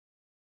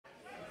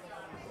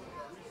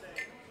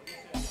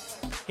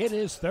It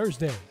is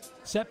Thursday,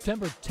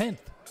 September 10th.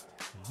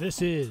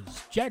 This is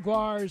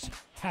Jaguars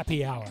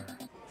Happy Hour.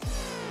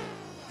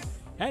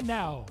 And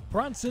now,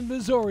 Bronson,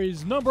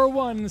 Missouri's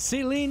 #1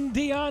 Celine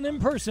Dion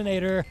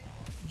impersonator,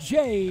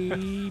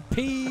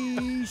 J.P.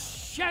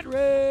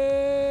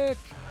 Shadrick.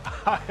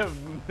 I have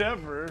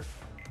never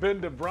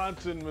been to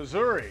Bronson,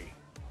 Missouri.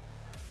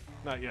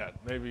 Not yet.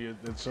 Maybe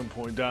at some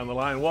point down the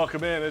line.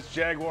 Welcome in. It's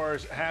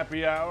Jaguars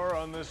Happy Hour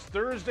on this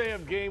Thursday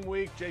of game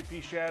week. J.P.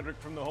 Shadrick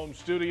from the home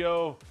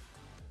studio.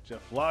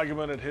 Jeff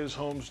Lageman at his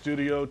home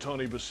studio.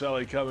 Tony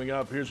Baselli coming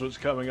up. Here's what's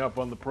coming up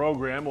on the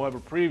program. We'll have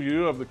a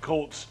preview of the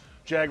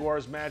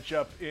Colts-Jaguars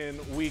matchup in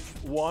Week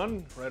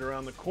 1 right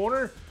around the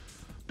corner.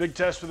 Big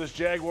test for this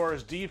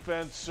Jaguars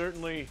defense.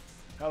 Certainly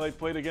how they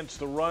played against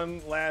the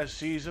run last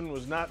season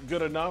was not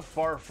good enough.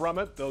 Far from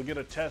it. They'll get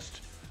a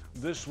test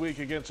this week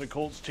against a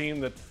Colts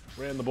team that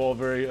ran the ball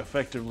very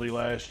effectively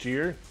last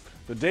year.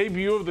 The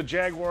debut of the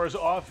Jaguars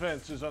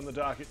offense is on the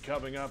docket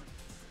coming up.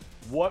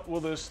 What will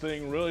this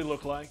thing really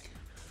look like?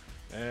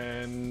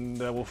 And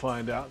we'll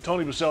find out.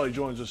 Tony Baselli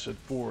joins us at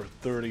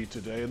 4:30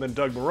 today. And then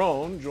Doug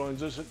Marrone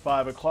joins us at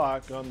 5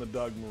 o'clock on the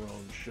Doug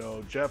Marrone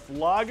Show. Jeff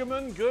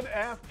Lageman, good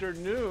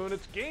afternoon.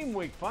 It's game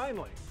week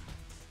finally.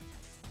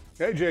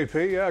 Hey,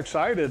 JP. Yeah,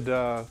 excited. We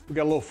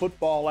got a little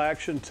football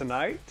action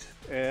tonight.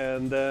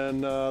 And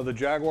then the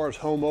Jaguars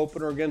home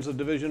opener against a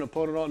division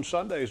opponent on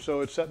Sunday.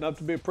 So it's setting up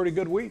to be a pretty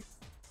good week.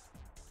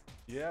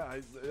 Yeah,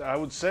 I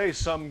would say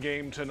some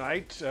game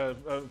tonight.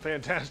 A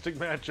fantastic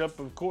matchup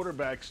of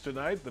quarterbacks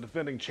tonight. The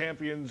defending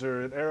champions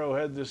are at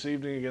Arrowhead this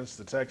evening against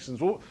the Texans.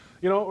 Well,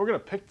 you know, we're going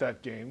to pick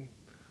that game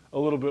a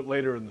little bit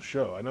later in the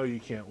show. I know you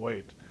can't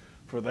wait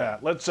for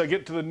that. Let's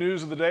get to the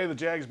news of the day. The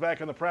Jags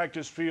back on the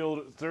practice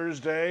field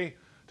Thursday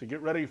to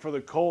get ready for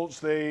the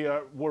Colts. They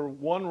were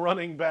one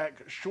running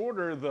back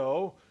shorter,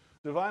 though.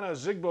 Devine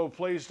Ozigbo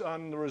placed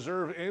on the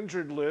reserve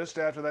injured list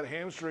after that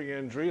hamstring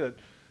injury that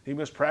he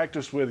missed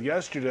practice with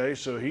yesterday,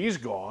 so he's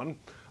gone.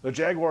 The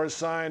Jaguars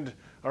signed,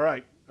 all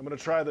right, I'm going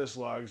to try this,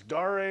 Logs,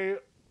 Dare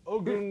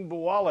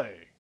Ogunbowale.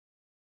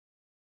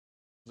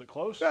 Is it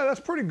close? Yeah,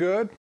 that's pretty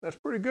good. That's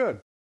pretty good.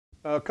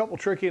 A couple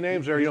tricky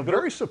names there. You know,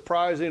 very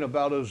surprising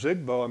about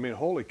Ozigbo. I mean,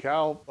 holy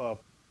cow,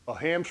 a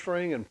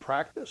hamstring in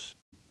practice.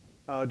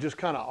 Just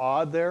kind of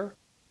odd there.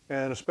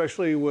 And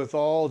especially with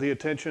all the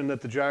attention that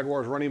the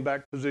Jaguars running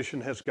back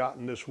position has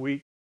gotten this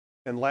week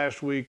and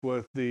last week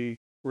with the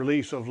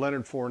release of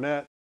Leonard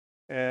Fournette.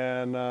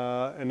 And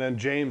then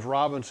James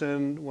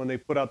Robinson, when they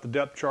put out the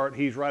depth chart,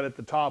 he's right at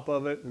the top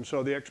of it. And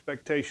so the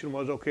expectation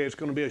was, okay, it's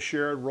going to be a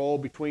shared role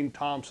between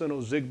Thompson,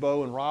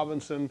 Ozigbo, and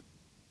Robinson.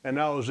 And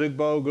now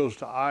Ozigbo goes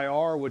to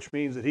IR, which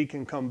means that he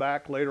can come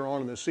back later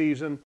on in the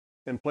season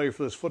and play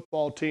for this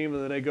football team.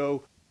 And then they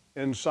go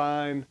and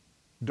sign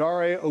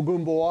Dare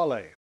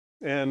Ogunbowale.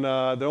 And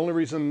the only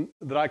reason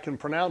that I can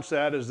pronounce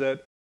that is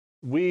that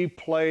we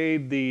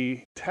played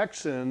the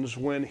Texans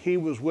when he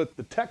was with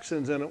the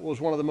Texans, and it was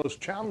one of the most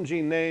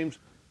challenging names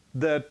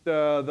that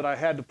I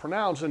had to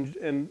pronounce.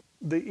 And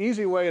the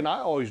easy way, and I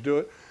always do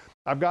it,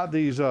 I've got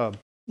these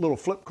little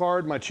flip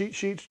card, my cheat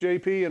sheets,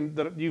 JP, and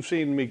that you've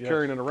seen me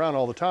carrying it around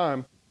all the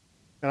time.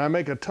 And I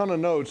make a ton of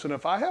notes. And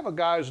if I have a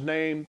guy's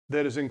name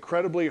that is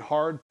incredibly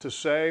hard to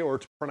say or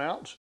to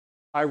pronounce,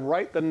 I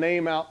write the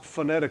name out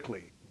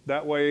phonetically.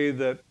 That way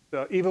that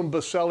even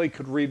Baselli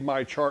could read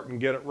my chart and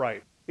get it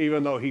right,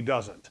 even though he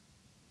doesn't.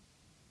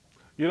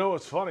 You know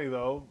what's funny,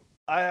 though?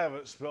 I have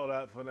it spelled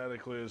out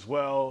phonetically as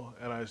well,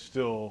 and I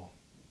still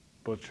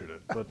butchered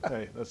it. But,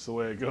 hey, that's the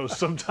way it goes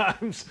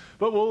sometimes.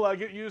 But we'll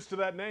get used to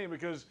that name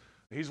because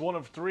he's one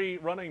of 3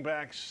 running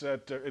backs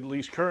that, at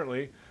least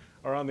currently,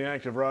 are on the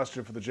active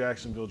roster for the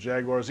Jacksonville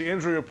Jaguars. The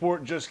injury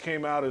report just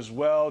came out as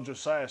well.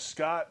 Josiah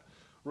Scott,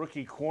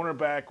 rookie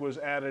cornerback, was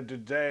added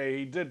today.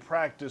 He did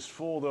practice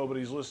full, though, but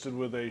he's listed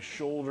with a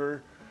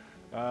shoulder.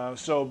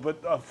 But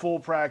a full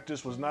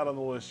practice was not on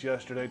the list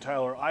yesterday.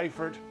 Tyler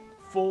Eifert,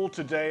 full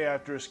today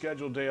after a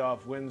scheduled day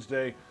off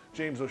Wednesday.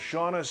 James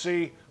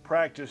O'Shaughnessy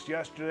practiced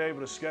yesterday,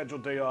 but a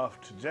scheduled day off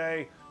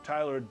today.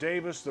 Tyler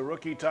Davis, the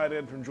rookie tight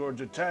end from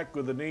Georgia Tech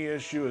with a knee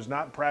issue, has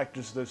not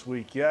practiced this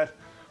week yet.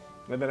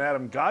 And then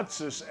Adam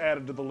Gotsis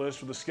added to the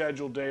list with a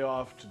scheduled day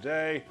off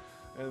today.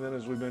 And then,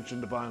 as we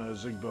mentioned, Devine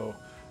Ozigbo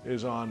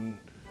is on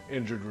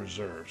injured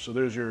reserve. So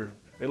there's your,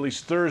 at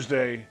least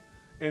Thursday,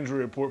 injury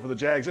report for the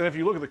Jags. And if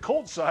you look at the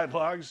Colts side,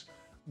 Logs,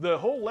 the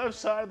whole left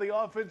side of the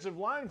offensive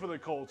line for the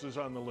Colts is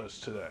on the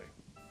list today.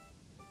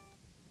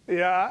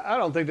 Yeah, I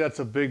don't think that's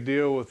a big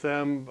deal with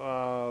them.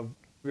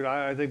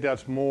 I think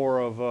that's more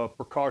of a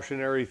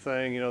precautionary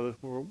thing. You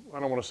know, I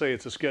don't want to say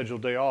it's a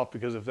scheduled day off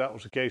because if that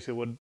was the case, it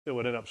would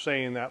end up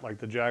saying that, like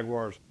the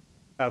Jaguars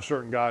have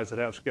certain guys that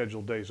have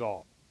scheduled days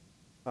off.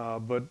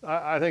 But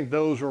I think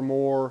those are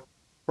more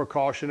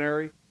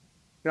precautionary. You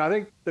know, I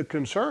think the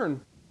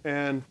concern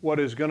and what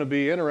is going to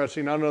be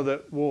interesting, I know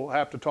that we'll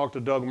have to talk to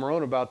Doug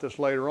Marrone about this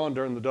later on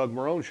during the Doug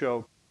Marrone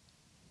Show,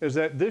 is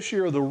that this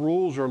year the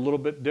rules are a little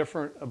bit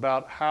different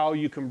about how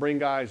you can bring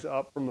guys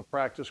up from the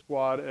practice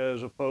squad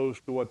as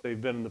opposed to what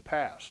they've been in the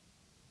past.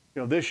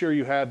 This year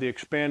you had the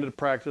expanded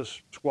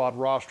practice squad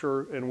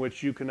roster in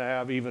which you can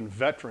have even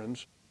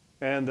veterans,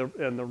 and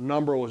the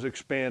number was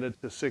expanded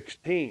to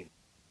 16.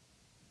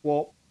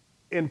 Well,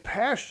 in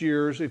past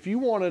years, if you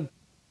wanted,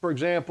 for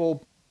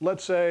example,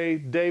 let's say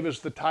Davis,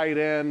 the tight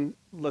end,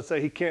 let's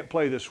say he can't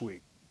play this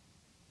week.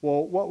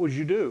 Well, what would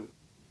you do?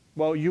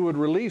 Well, you would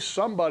release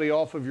somebody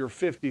off of your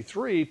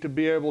 53 to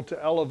be able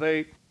to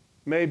elevate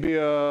maybe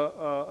an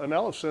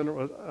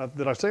Ellefson.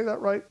 Did I say that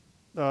right?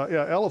 Yeah,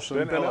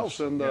 Ellefson. Ben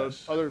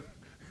Ellefson,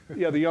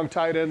 the young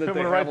tight end that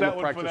they have on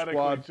the practice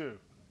squad. Too.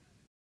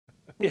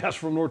 Yes,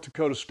 from North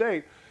Dakota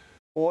State.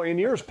 Well, in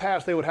years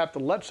past, they would have to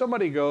let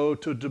somebody go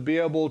to be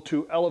able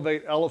to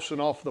elevate Ellefson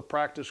off the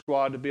practice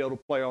squad to be able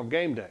to play on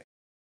game day.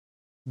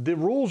 The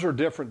rules are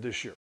different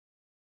this year.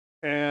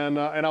 And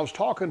I was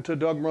talking to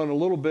Doug Marrone a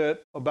little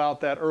bit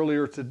about that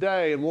earlier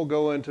today, and we'll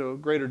go into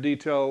greater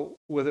detail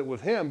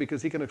with him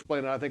because he can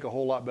explain it, I think, a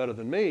whole lot better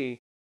than me.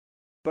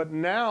 But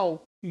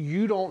now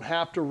you don't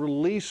have to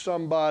release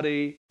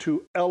somebody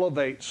to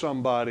elevate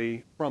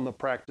somebody from the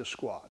practice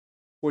squad,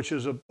 which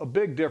is a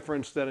big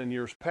difference than in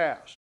years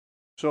past.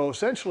 So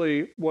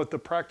essentially what the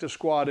practice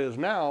squad is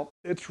now,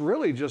 it's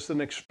really just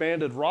an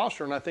expanded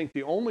roster. And I think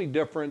the only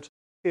difference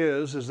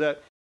is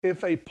that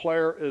if a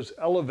player is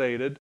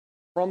elevated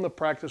from the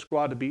practice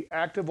squad to be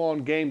active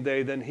on game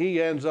day, then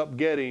he ends up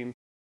getting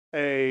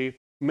a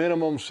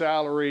minimum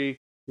salary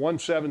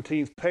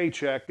 1/17th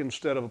paycheck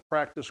instead of a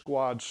practice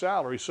squad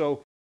salary.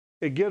 So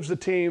it gives the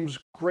teams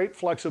great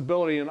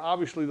flexibility. And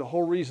obviously the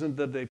whole reason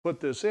that they put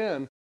this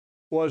in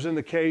was in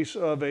the case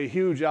of a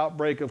huge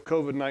outbreak of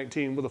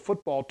COVID-19 with a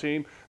football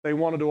team. They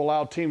wanted to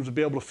allow teams to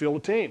be able to field a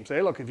team. Say,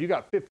 hey, look, if you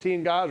got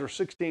 15 guys or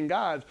 16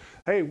 guys,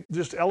 hey,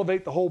 just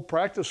elevate the whole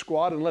practice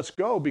squad and let's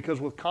go.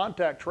 Because with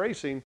contact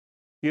tracing,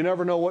 you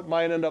never know what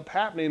might end up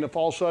happening if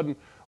all of a sudden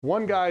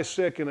one guy's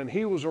sick and then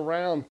he was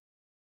around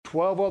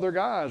 12 other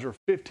guys or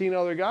 15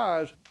 other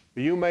guys,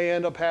 you may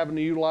end up having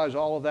to utilize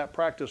all of that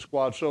practice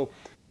squad. So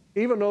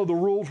even though the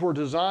rules were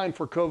designed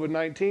for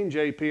COVID-19,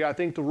 JP, I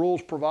think the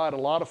rules provide a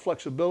lot of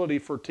flexibility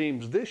for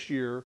teams this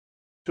year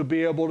to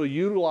be able to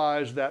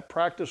utilize that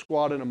practice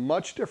squad in a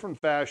much different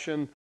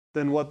fashion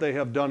than what they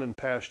have done in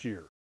past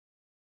years.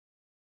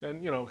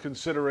 And,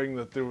 considering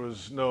that there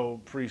was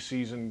no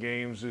preseason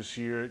games this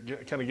year,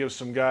 it kind of gives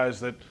some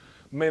guys that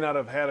may not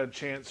have had a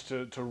chance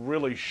to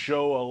really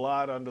show a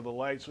lot under the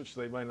lights, which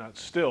they might not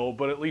still,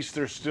 but at least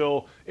they're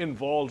still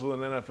involved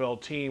with an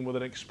NFL team with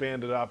an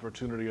expanded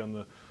opportunity on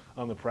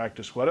the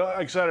practice squad.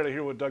 I'm excited to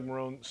hear what Doug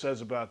Marrone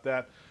says about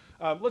that.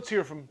 Let's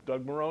hear from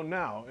Doug Marrone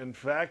now. In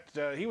fact,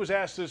 he was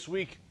asked this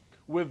week,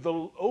 with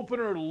the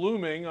opener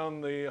looming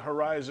on the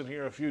horizon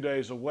here a few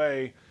days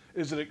away,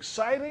 is it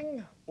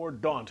exciting or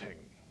daunting?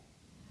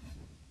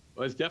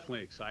 Well, it's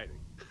definitely exciting.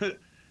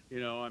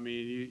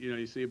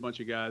 You see a bunch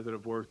of guys that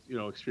have worked,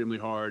 extremely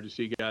hard. You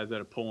see guys that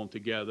are pulling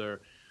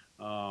together.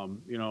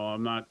 I'm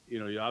not,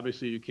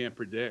 obviously you can't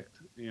predict,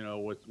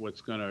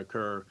 what's going to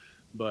occur,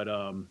 but,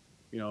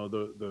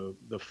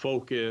 the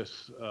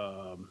focus,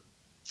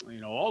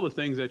 all the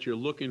things that you're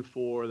looking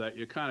for, that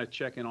you're kind of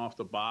checking off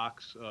the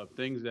box,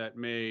 things that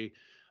may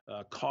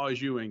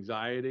cause you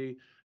anxiety.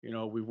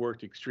 We've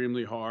worked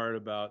extremely hard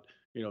about,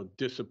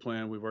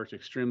 discipline. We've worked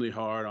extremely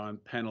hard on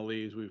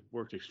penalties. We've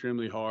worked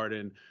extremely hard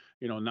in,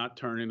 not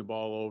turning the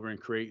ball over and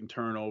creating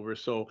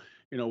turnovers. So,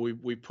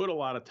 we put a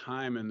lot of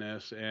time in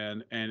this,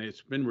 and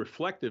it's been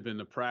reflective in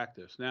the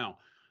practice. Now,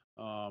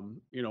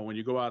 when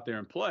you go out there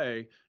and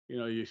play,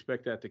 you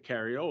expect that to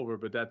carry over,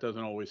 but that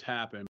doesn't always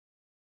happen.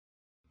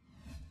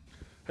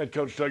 Head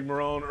coach Doug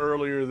Marrone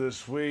earlier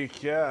this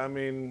week. Yeah,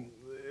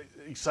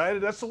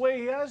 excited. That's the way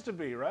he has to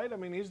be, right?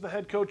 He's the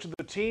head coach of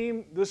the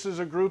team. This is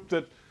a group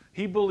that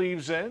he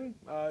believes in.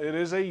 It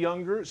is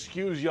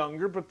skews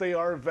younger, but they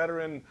are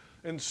veteran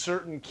in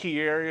certain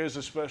key areas,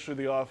 especially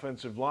the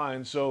offensive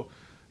line. So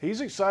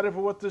he's excited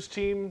for what this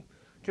team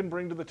can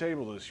bring to the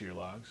table this year,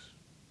 Logs.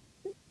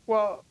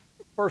 Well,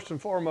 first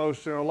and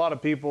foremost, a lot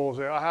of people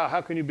say,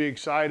 how can you be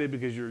excited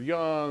because you're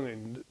young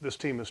and this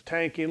team is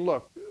tanking?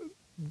 Look,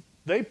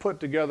 they put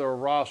together a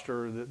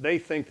roster that they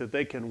think that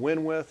they can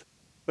win with,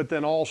 but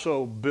then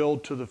also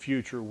build to the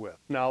future with.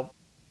 Now,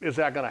 is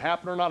that going to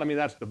happen or not?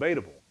 That's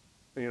debatable,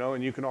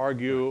 and you can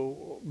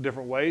argue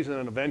different ways, and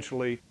then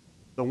eventually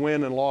the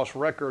win and loss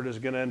record is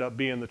going to end up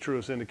being the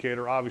truest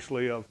indicator,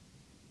 obviously, of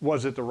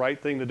was it the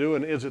right thing to do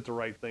and is it the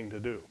right thing to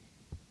do?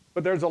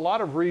 But there's a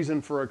lot of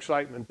reason for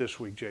excitement this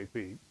week,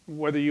 JP,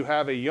 whether you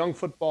have a young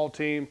football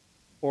team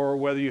or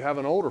whether you have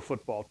an older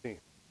football team.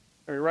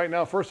 Right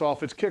now, first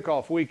off, it's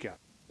kickoff weekend.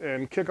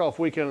 And kickoff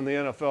weekend in the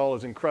NFL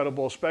is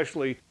incredible,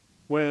 especially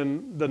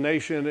when the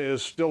nation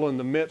is still in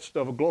the midst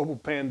of a global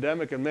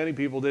pandemic and many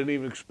people didn't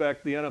even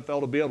expect the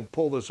NFL to be able to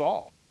pull this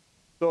off.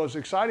 So it's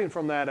exciting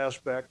from that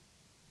aspect.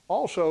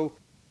 Also,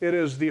 it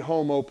is the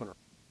home opener.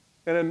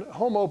 And in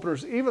home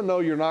openers, even though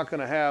you're not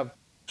going to have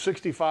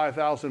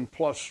 65,000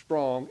 plus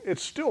strong, it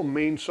still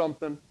means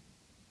something.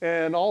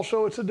 And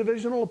also, it's a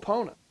divisional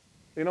opponent.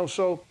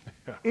 So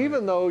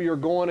even though you're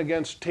going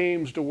against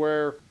teams to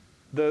where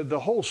the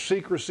whole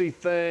secrecy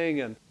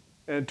thing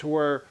and to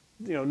where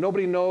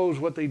nobody knows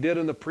what they did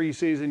in the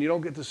preseason. You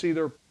don't get to see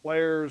their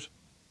players,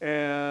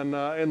 and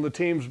the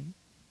teams,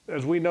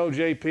 as we know,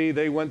 JP,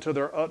 they went to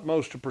their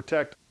utmost to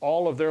protect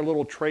all of their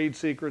little trade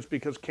secrets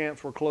because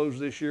camps were closed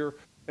this year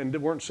and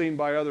weren't seen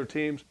by other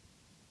teams.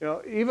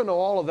 Even though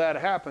all of that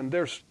happened,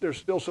 there's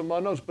still some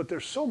unknowns, but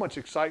there's so much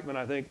excitement,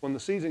 I think, when the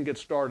season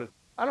gets started.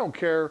 I don't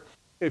care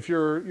if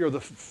you're the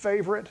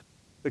favorite,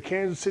 the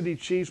Kansas City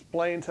Chiefs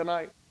playing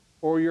tonight,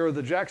 or you're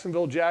the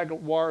Jacksonville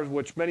Jaguars,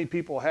 which many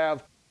people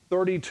have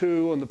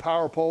 32 in the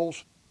power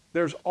polls.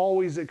 There's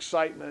always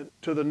excitement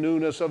to the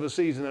newness of a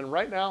season. And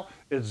right now,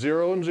 it's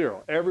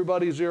 0-0.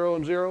 Everybody's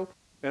 0-0,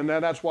 and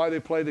that's why they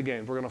play the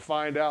games. We're going to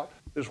find out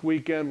this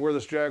weekend where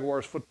this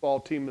Jaguars football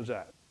team is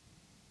at.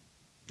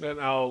 And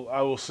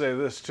I will say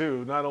this,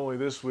 too, not only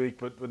this week,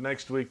 but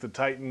next week, the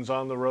Titans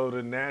on the road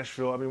in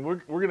Nashville. I mean, we're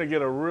going to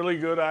get a really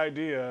good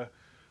idea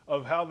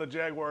of how the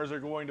Jaguars are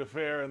going to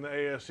fare in the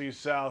AFC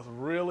South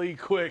really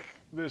quick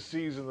this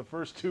season. The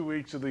first 2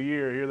 weeks of the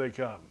year, here they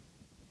come.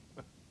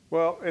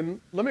 Well,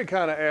 and let me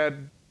kind of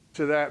add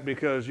to that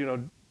because,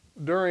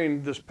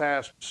 during this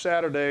past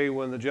Saturday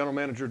when the general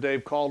manager,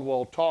 Dave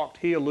Caldwell, talked,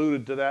 he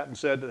alluded to that and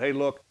said that, hey,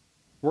 look,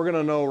 we're going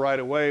to know right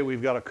away.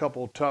 We've got a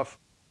couple of tough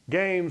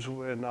games,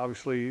 and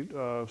obviously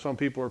some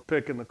people are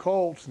picking the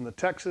Colts and the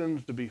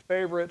Texans to be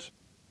favorites,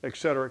 et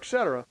cetera, et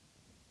cetera.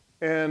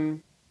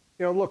 And,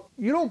 look,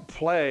 you don't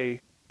play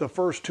the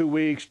first 2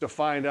 weeks to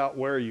find out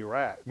where you're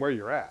at.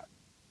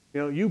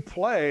 You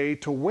play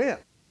to win.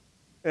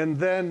 And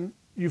then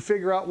you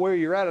figure out where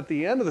you're at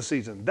the end of the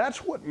season.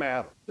 That's what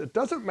matters. It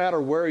doesn't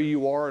matter where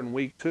you are in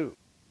week 2.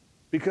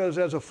 Because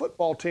as a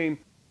football team,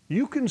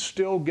 you can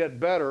still get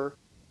better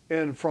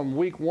and from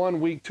week 1,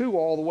 week 2,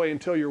 all the way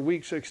until you're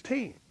week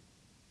 16.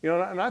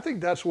 And I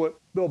think that's what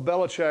Bill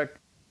Belichick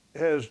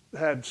has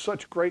had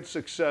such great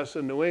success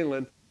in New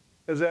England,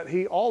 is that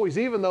he always,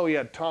 even though he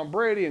had Tom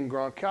Brady and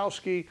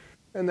Gronkowski,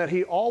 and that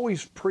he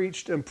always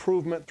preached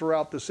improvement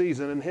throughout the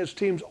season, and his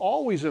teams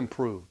always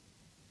improved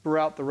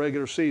throughout the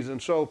regular season.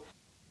 So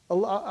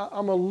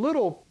I'm a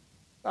little,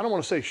 I don't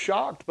want to say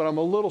shocked, but I'm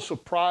a little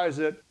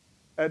surprised at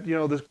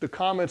the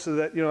comments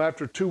that,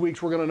 after 2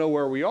 weeks, we're going to know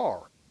where we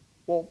are.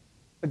 Well,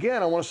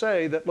 again, I want to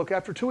say that, look,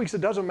 after 2 weeks,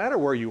 it doesn't matter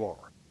where you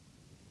are.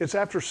 It's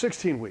after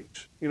 16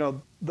 weeks.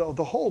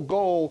 The whole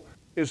goal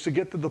is to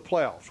get to the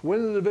playoffs,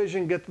 win the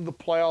division, get to the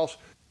playoffs,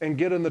 and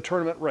get in the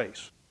tournament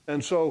race.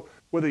 And so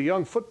with a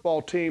young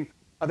football team,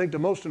 I think the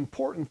most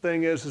important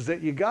thing is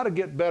that you got to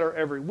get better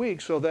every week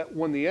so that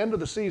when the end of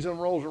the season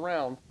rolls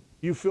around,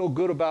 you feel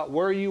good about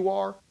where you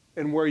are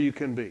and where you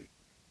can be.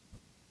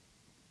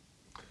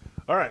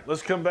 All right,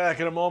 let's come back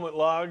in a moment,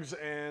 Logs,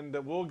 and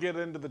we'll get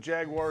into the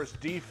Jaguars'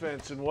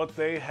 defense and what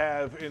they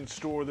have in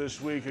store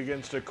this week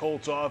against a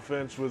Colts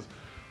offense with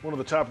one of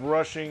the top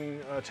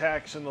rushing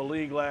attacks in the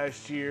league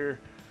last year.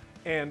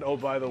 And, oh,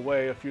 by the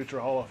way, a future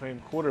Hall of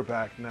Fame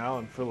quarterback now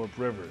in Phillip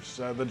Rivers.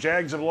 The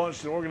Jags have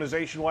launched an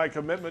organization-wide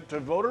commitment to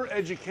voter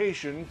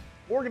education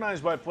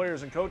organized by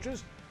players and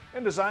coaches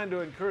and designed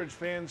to encourage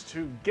fans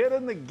to get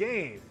in the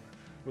game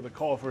with a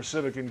call for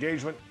civic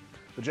engagement.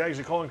 The Jags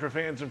are calling for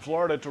fans in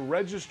Florida to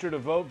register to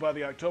vote by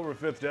the October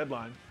 5th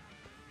deadline.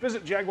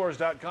 Visit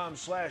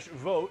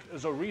Jaguars.com/vote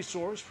as a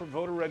resource for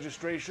voter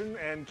registration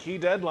and key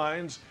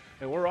deadlines.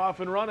 And we're off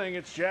and running.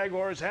 It's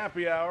Jaguars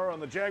Happy Hour on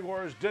the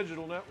Jaguars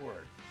Digital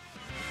Network.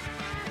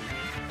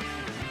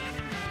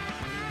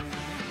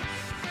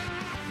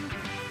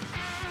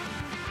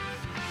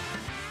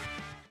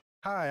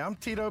 Hi, I'm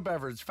Tito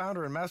Beverage,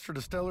 founder and master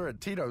distiller at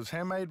Tito's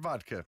Handmade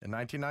Vodka. In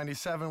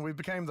 1997, we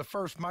became the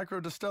first micro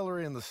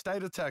distillery in the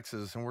state of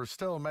Texas, and we're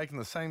still making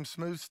the same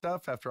smooth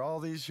stuff after all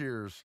these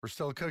years. We're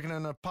still cooking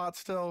in a pot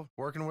still,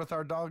 working with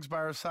our dogs by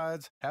our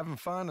sides, having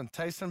fun and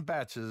tasting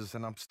batches,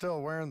 and I'm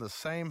still wearing the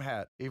same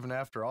hat, even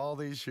after all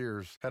these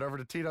years. Head over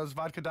to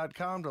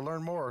Tito'sVodka.com to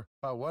learn more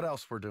about what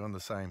else we're doing the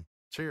same.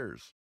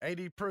 Cheers.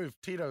 80 proof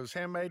Tito's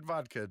Handmade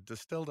Vodka,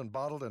 distilled and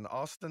bottled in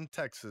Austin,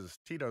 Texas.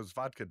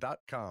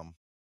 Tito'sVodka.com.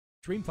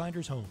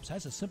 Dreamfinders Homes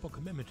has a simple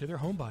commitment to their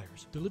home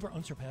buyers. Deliver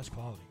unsurpassed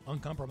quality,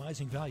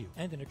 uncompromising value,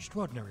 and an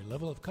extraordinary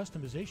level of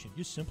customization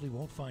you simply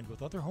won't find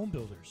with other home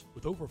builders.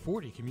 With over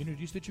 40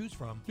 communities to choose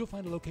from, you'll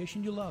find a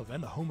location you love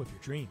and the home of your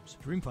dreams.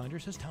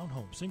 Dreamfinders has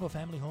townhomes,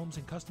 single-family homes,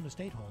 and custom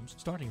estate homes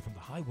starting from the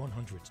high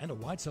 100s and a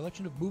wide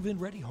selection of move-in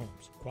ready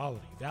homes.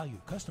 Quality,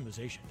 value,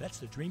 customization. That's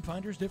the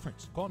Dreamfinders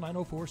difference. Call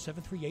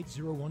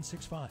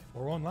 904-738-0165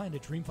 or online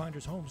at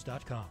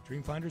dreamfindershomes.com.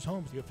 Dreamfinders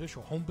Homes, the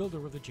official home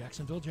builder of the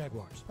Jacksonville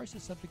Jaguars.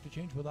 Prices subject to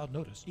change without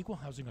notice. Equal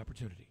housing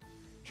opportunity.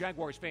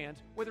 Jaguars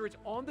fans, whether it's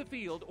on the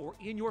field or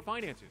in your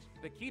finances,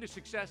 the key to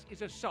success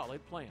is a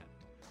solid plan.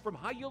 From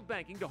high-yield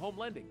banking to home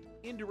lending,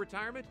 into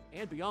retirement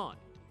and beyond,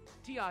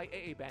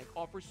 TIAA Bank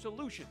offers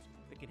solutions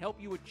that can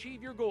help you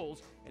achieve your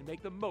goals and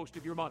make the most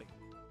of your money.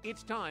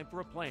 It's time for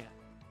a plan.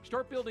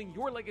 Start building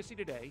your legacy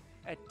today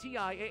at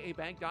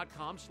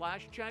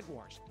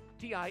TIAABank.com/Jaguars.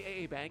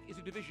 TIAA Bank is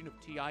a division of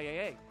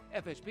TIAA,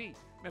 FSB,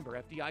 member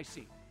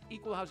FDIC.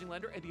 Equal housing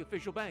lender and the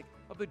official bank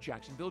of the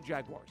Jacksonville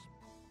Jaguars.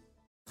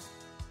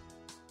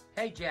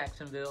 Hey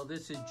Jacksonville,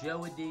 this is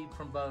Joe Adib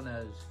from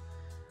Bono's.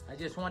 I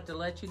just want to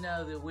let you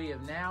know that we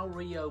have now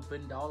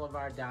reopened all of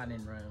our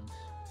dining rooms.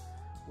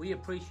 We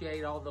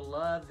appreciate all the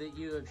love that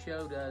you have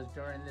showed us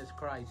during this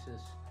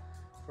crisis.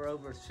 For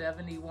over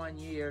 71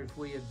 years,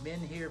 we have been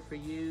here for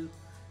you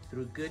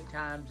through good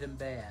times and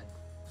bad.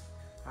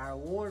 Our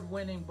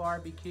award-winning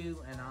barbecue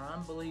and our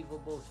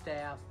unbelievable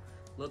staff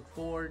look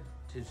forward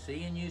to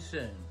seeing you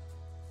soon.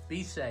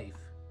 Be safe.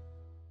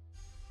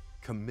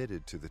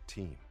 Committed to the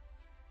team.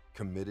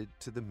 Committed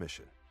to the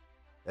mission.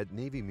 At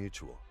Navy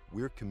Mutual,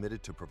 we're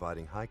committed to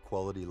providing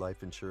high-quality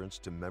life insurance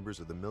to members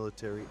of the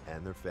military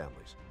and their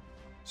families.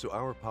 So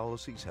our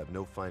policies have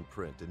no fine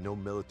print and no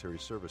military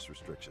service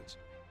restrictions.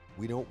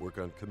 We don't work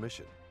on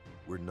commission.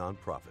 We're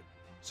nonprofit,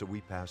 so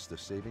we pass the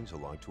savings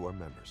along to our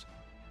members.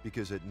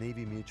 Because at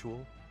Navy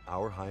Mutual,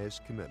 our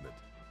highest commitment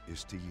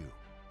is to you.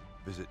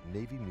 Visit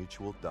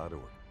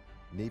NavyMutual.org.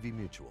 Navy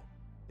Mutual,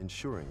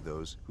 insuring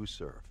those who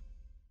serve.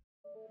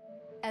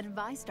 At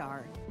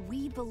VyStar,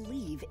 we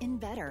believe in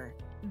better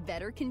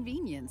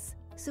convenience,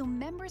 so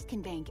members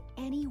can bank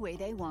any way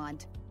they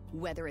want,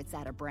 whether it's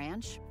at a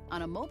branch,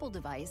 on a mobile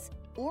device,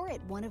 or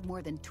at one of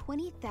more than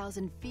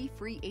 20,000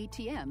 fee-free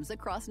ATMs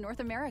across North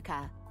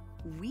America.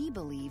 We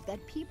believe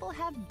that people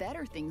have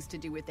better things to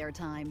do with their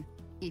time.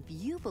 If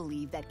you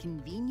believe that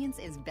convenience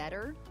is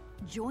better,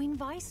 join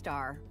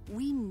VyStar.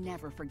 We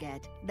never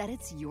forget that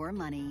it's your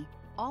money.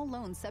 All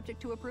loans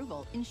subject to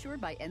approval, insured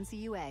by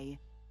NCUA.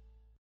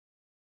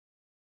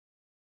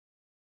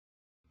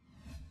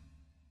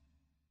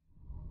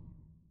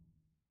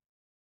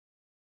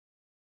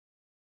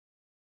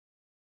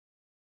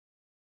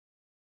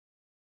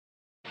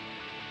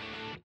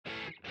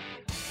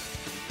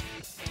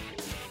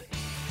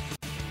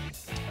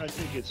 I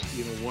think it's,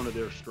 one of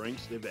their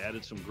strengths. They've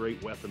added some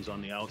great weapons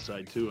on the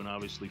outside too, and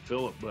obviously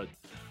Phillip, but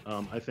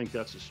I think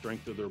that's the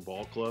strength of their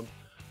ball club.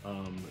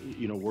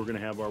 We're going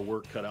to have our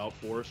work cut out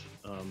for us.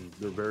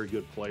 They're very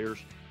good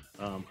players.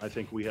 I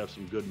think we have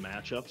some good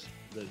matchups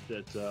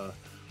that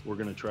we're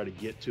going to try to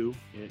get to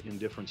in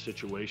different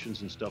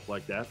situations and stuff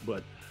like that,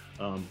 but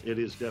it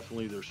is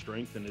definitely their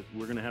strength, and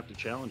we're going to have to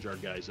challenge our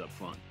guys up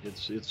front.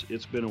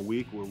 It's been a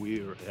week where we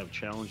have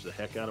challenged the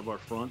heck out of our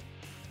front.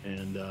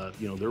 And,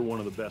 they're one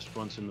of the best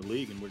fronts in the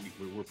league, and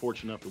we're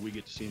fortunate enough that we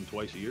get to see them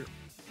twice a year.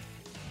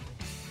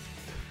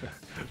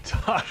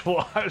 Todd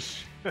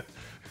Wash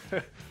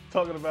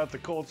talking about the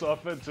Colts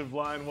offensive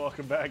line.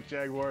 Welcome back,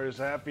 Jaguars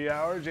Happy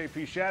Hour.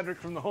 JP Shadrick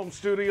from the home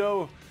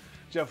studio,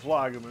 Jeff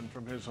Lageman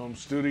from his home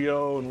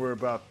studio, and we're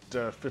about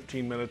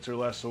 15 minutes or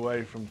less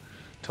away from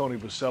Tony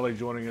Boselli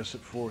joining us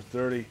at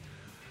 4:30.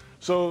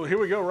 So here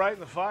we go, right in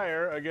the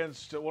fire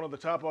against one of the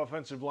top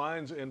offensive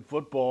lines in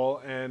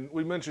football, and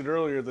we mentioned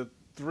earlier that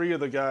 3 of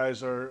the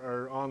guys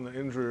are on the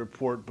injury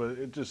report, but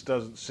it just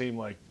doesn't seem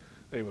like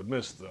they would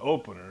miss the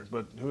opener,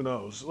 but who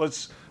knows.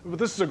 But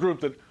this is a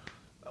group that,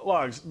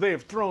 Logs, they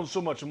have thrown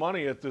so much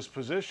money at this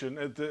position,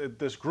 at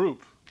this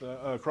group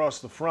across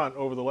the front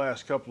over the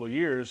last couple of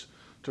years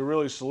to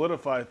really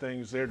solidify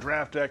things, their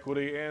draft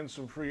equity and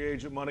some free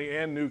agent money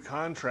and new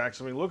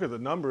contracts. I mean, look at the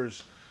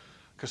numbers.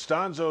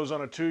 Costanzo's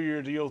on a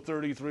 2-year deal,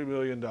 $33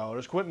 million.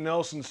 Quentin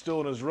Nelson's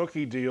still in his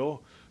rookie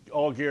deal,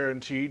 all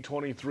guaranteed,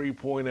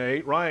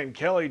 $23.8. Ryan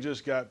Kelly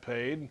just got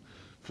paid,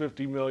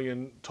 $50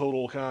 million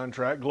total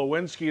contract.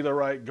 Glowinski, the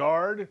right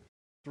guard,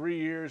 3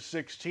 years,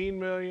 $16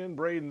 million.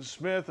 Braden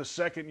Smith, a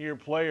second-year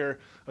player,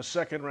 a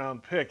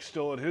second-round pick,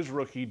 still at his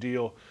rookie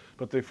deal,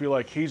 but they feel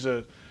like he's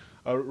a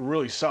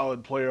really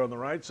solid player on the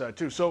right side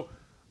too. So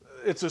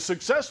it's a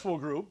successful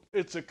group.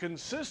 It's a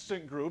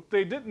consistent group.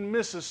 They didn't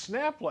miss a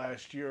snap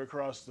last year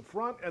across the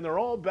front, and they're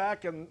all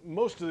back, and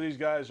most of these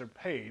guys are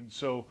paid.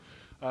 So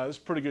it's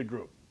a pretty good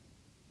group.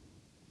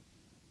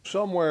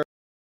 Somewhere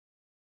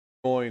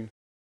going,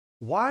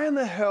 why in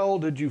the hell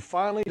did you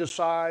finally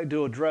decide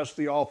to address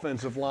the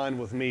offensive line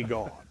with me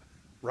gone?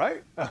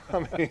 Right? I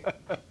mean,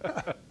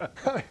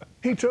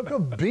 he took a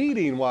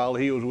beating while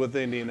he was with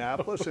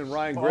Indianapolis, and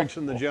Ryan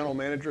Grigson, the general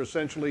manager,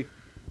 essentially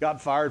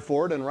got fired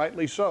for it, and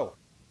rightly so.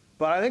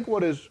 But I think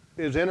what is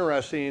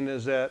interesting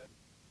is that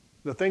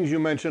the things you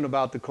mentioned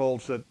about the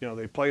Colts, that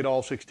they played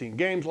all 16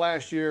 games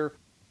last year,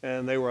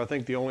 and they were, I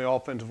think, the only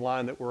offensive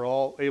line that were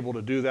all able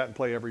to do that and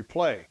play every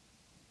play.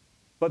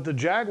 But the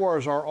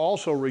Jaguars are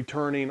also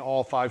returning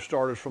all 5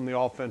 starters from the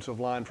offensive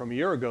line from a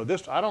year ago.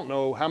 I don't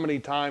know how many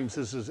times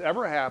this has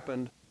ever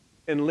happened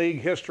in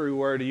league history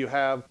where do you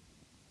have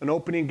an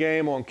opening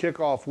game on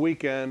kickoff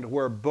weekend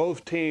where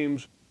both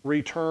teams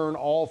return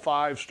all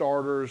 5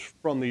 starters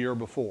from the year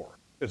before.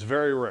 It's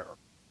very rare.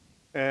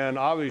 And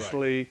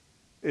obviously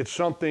it's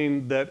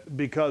something that,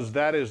 because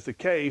that is the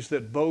case,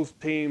 that both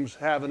teams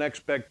have an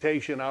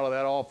expectation out of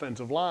that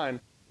offensive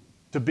line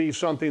to be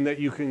something that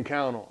you can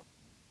count on.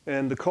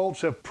 And the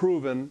Colts have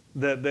proven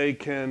that they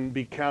can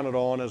be counted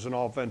on as an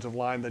offensive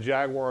line. The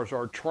Jaguars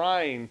are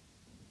trying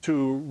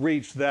to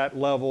reach that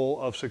level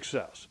of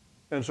success.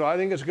 And so I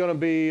think it's going to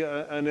be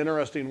an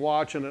interesting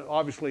watch, and it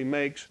obviously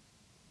makes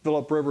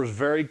Phillip Rivers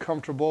very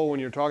comfortable when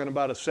you're talking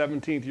about a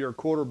 17th-year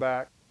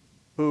quarterback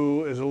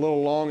who is a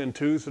little long in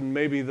tooth and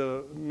maybe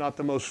not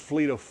the most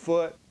fleet of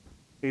foot.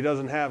 He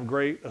doesn't have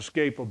great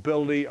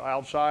escapability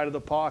outside of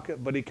the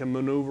pocket, but he can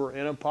maneuver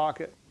in a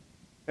pocket.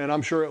 And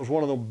I'm sure it was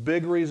one of the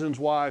big reasons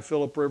why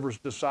Philip Rivers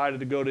decided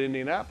to go to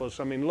Indianapolis.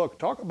 I mean, look,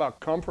 talk about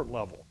comfort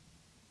level.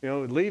 You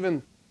know,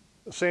 leaving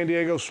San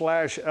Diego /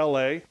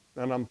 LA,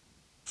 and I'm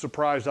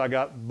surprised I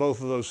got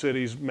both of those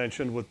cities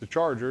mentioned with the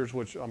Chargers,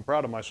 which I'm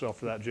proud of myself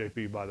for that,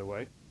 JP, by the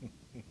way.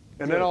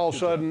 And then all of a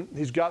sudden,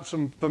 he's got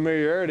some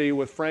familiarity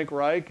with Frank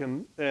Reich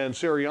and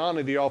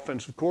Sirianni, the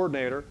offensive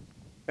coordinator,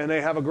 and they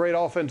have a great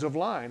offensive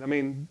line. I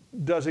mean,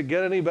 does it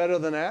get any better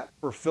than that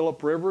for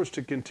Philip Rivers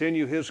to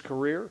continue his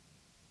career?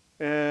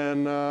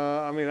 And,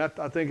 I mean,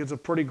 I think it's a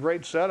pretty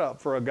great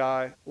setup for a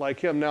guy like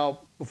him.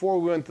 Now, before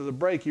we went to the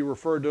break, you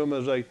referred to him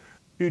as a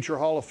future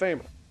Hall of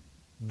Famer.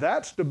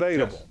 That's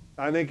debatable. Yes.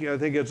 I think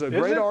it's a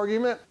great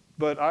argument,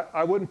 but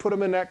I wouldn't put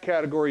him in that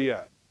category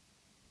yet.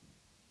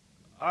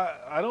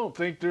 I don't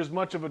think there's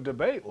much of a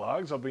debate,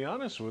 Logs. I'll be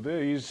honest with you.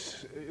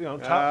 He's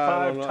top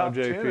 5, top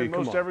 10 in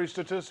most every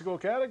statistical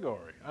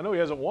category. I know he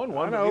hasn't won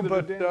one. I know,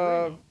 but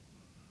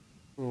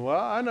well,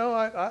 I know,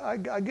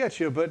 I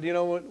get you. But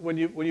when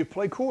you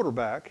play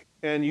quarterback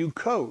and you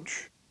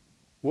coach,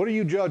 what are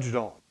you judged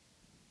on?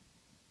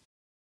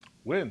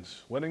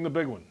 Winning the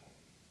big one.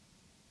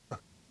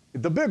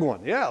 The big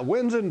one, yeah,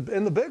 wins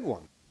in the big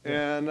one,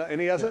 and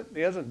he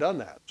hasn't done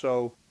that.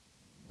 So.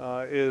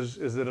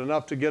 Is it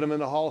enough to get him in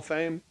the Hall of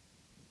Fame?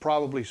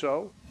 Probably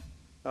so,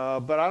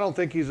 but I don't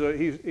think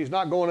he's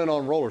not going in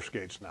on roller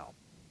skates now.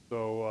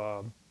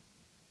 So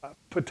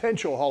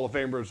potential Hall of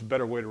Famer is a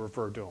better way to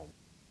refer to him.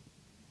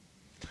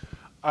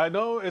 I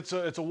know it's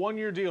a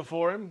 1-year deal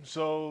for him,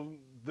 so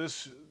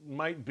this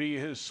might be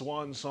his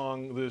swan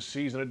song this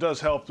season. It does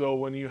help though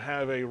when you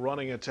have a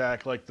running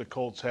attack like the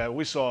Colts have.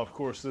 We saw, of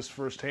course, this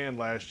firsthand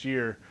last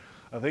year.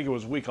 I think it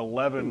was week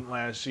 11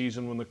 last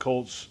season when the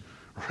Colts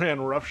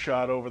ran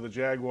roughshod over the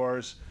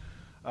Jaguars.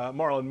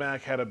 Marlon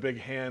Mack had a big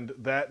hand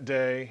that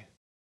day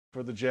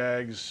for the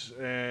Jags,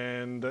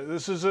 and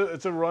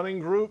it's a running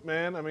group,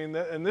 man. I mean,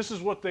 and this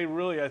is what they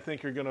really, I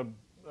think, are going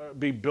to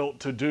be built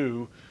to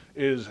do,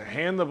 is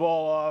hand the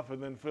ball off,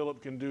 and then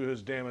Philip can do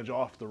his damage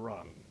off the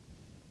run.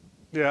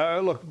 Yeah,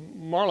 look,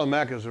 Marlon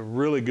Mack is a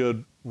really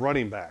good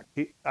running back.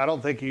 I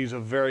don't think he's a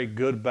very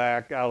good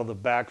back out of the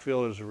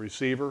backfield as a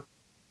receiver.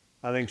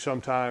 I think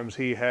sometimes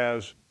he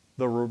has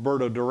the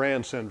Roberto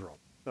Duran syndrome.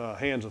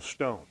 Hands of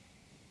stone.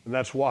 And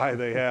that's why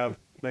they have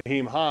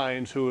Nyheim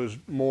Hines, who is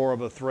more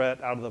of a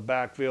threat out of the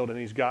backfield, and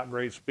he's got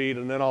great speed.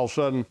 And then all of a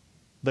sudden,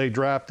 they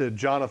drafted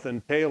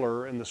Jonathan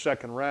Taylor in the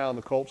second round.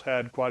 The Colts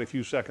had quite a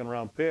few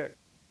second-round picks,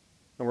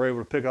 and were able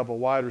to pick up a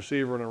wide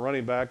receiver and a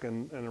running back,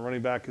 and the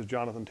running back is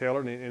Jonathan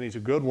Taylor, and he's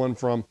a good one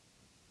from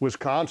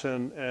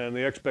Wisconsin, and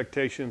the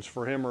expectations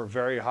for him are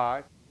very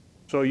high.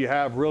 So you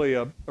have really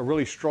a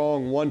really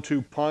strong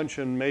 1-2 punch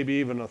and maybe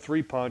even a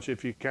 3 punch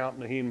if you count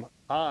Nyheim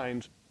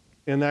Hines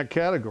in that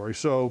category.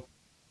 So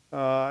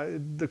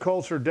the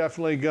Colts are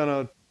definitely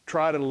going to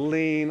try to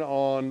lean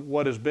on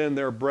what has been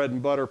their bread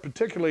and butter,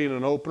 particularly in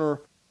an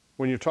opener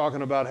when you're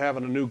talking about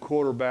having a new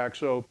quarterback.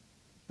 So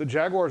the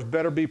Jaguars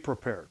better be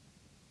prepared.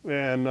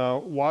 And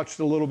watched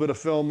a little bit of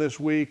film this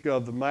week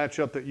of the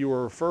matchup that you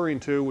were referring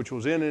to, which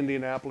was in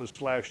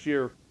Indianapolis last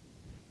year,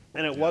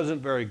 and it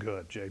wasn't very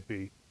good,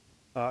 JP.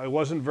 It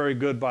wasn't very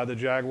good by the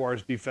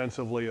Jaguars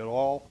defensively at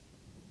all.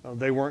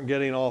 They weren't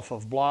getting off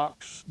of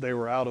blocks. They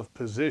were out of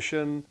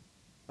position.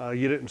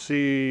 You didn't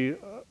see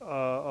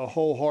a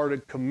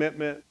wholehearted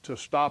commitment to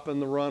stopping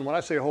the run. When I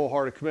say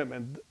wholehearted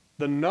commitment,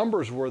 the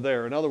numbers were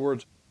there. In other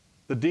words,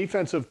 the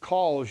defensive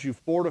calls, you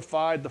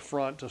fortified the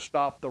front to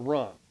stop the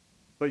run.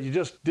 But you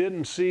just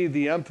didn't see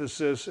the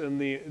emphasis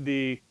and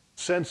the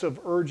sense of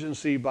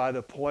urgency by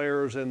the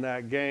players in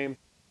that game.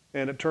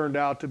 And it turned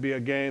out to be a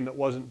game that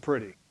wasn't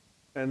pretty.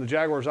 And the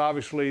Jaguars,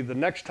 obviously, the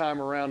next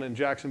time around in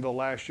Jacksonville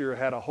last year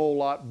had a whole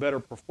lot better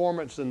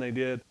performance than they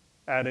did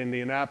at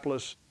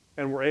Indianapolis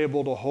and were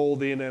able to hold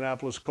the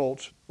Indianapolis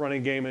Colts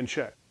running game in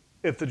check.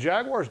 If the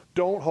Jaguars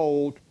don't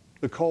hold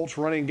the Colts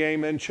running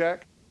game in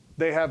check,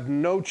 they have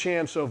no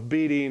chance of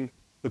beating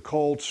the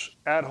Colts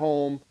at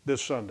home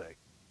this Sunday.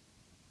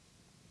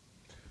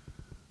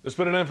 There's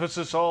been an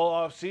emphasis all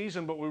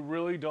offseason, but we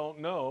really don't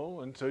know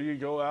until you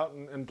go out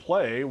and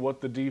play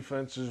what the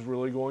defense is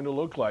really going to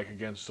look like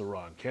against the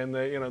run. Can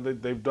they,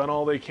 they've done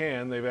all they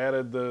can. They've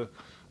added the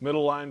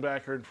middle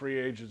linebacker and free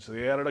agents.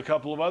 They added a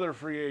couple of other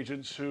free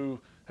agents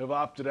who have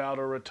opted out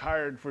or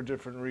retired for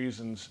different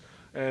reasons.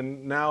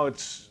 And now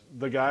it's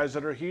the guys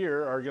that are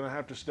here are going to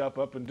have to step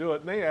up and do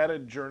it. And they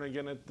added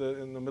Jernigan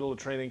in the middle of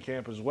training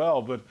camp as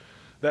well. But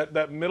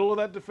that middle of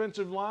that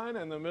defensive line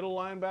and the middle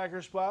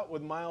linebacker spot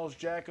with Miles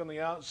Jack on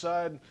the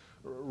outside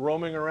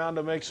roaming around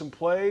to make some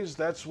plays,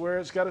 that's where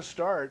it's got to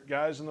start,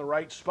 guys in the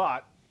right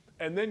spot.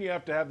 And then you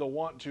have to have the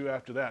want to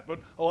after that.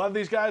 But a lot of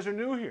these guys are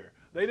new here.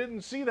 They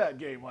didn't see that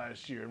game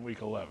last year in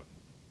Week 11.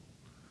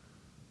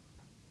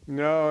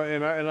 No,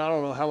 and I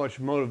don't know how much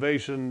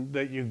motivation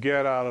that you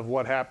get out of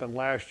what happened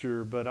last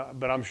year, but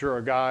I'm sure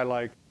a guy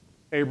like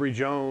Avery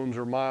Jones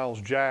or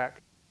Miles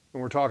Jack,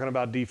 and we're talking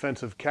about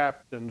defensive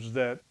captains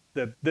that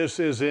that this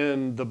is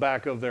in the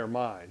back of their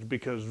minds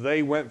because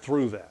they went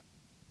through that.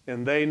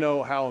 And they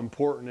know how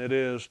important it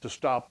is to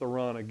stop the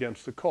run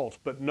against the Colts.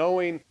 But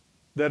knowing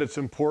that it's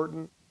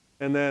important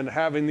and then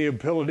having the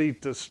ability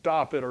to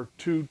stop it are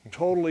two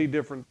totally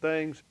different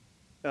things.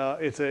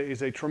 It's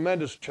a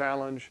tremendous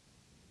challenge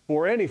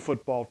for any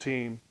football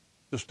team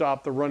to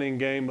stop the running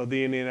game of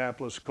the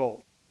Indianapolis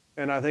Colts.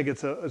 And I think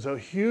it's a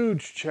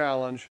huge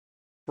challenge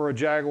for a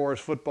Jaguars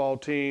football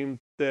team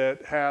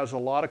that has a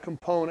lot of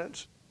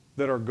components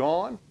that are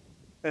gone,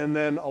 and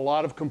then a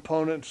lot of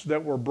components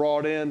that were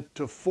brought in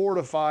to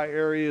fortify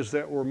areas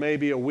that were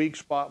maybe a weak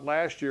spot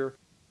last year.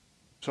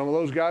 Some of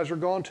those guys are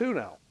gone too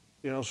now.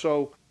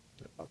 So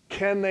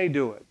can they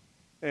do it?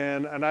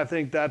 And I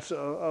think that's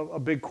a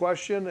big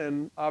question.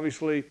 And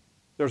obviously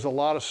there's a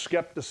lot of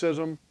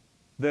skepticism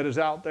that is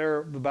out there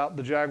about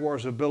the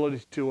Jaguars'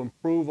 ability to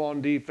improve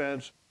on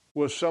defense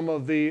with some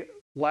of the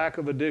lack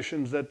of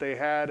additions that they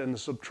had and the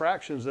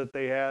subtractions that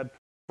they had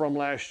from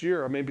last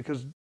year. I mean,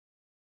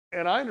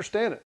 and I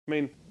understand it. I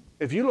mean,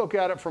 if you look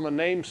at it from a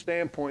name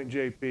standpoint,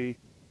 JP,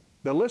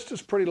 the list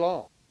is pretty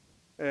long.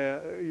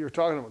 You're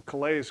talking about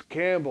Calais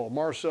Campbell,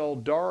 Marcel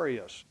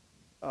Darius,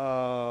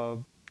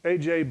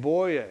 A.J.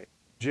 Boye,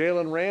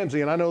 Jalen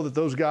Ramsey, and I know that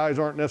those guys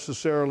aren't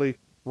necessarily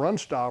run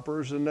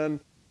stoppers, and then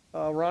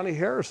Ronnie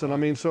Harrison. I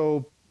mean,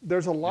 so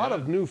there's a lot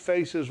of new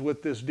faces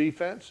with this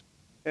defense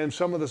and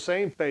some of the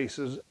same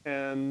faces,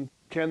 and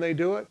can they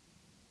do it?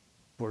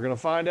 We're going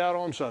to find out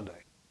on Sunday.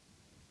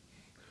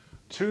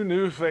 Two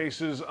new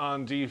faces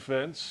on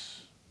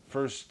defense.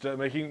 First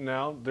making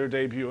now their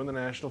debut in the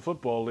National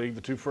Football League,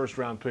 the two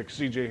first-round picks,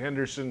 C.J.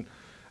 Henderson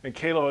and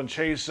K'Lavon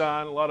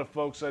Chaisson. A lot of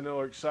folks I know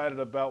are excited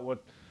about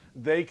what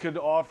they could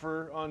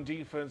offer on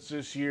defense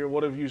this year.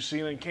 What have you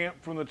seen in camp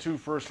from the two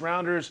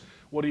first-rounders?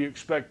 What do you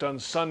expect on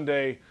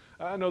Sunday?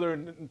 I know they're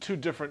in two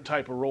different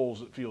type of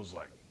roles, it feels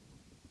like.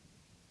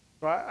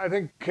 I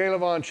think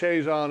K'Lavon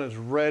Chaisson is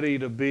ready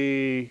to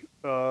be,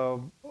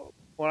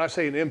 when I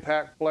say an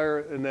impact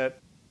player, in that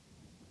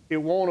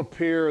it won't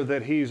appear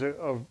that he's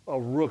a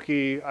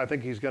rookie. I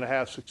think he's going to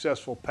have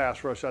successful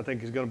pass rush. I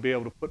think he's going to be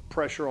able to put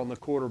pressure on the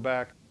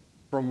quarterback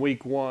from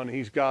week one.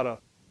 He's got a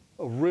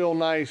real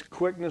nice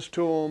quickness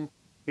to him.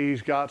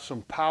 He's got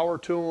some power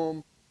to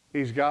him.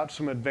 He's got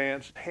some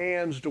advanced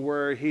hands to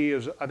where he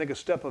is, I think, a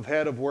step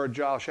ahead of where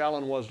Josh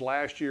Allen was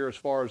last year as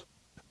far as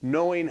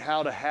knowing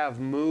how to have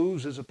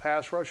moves as a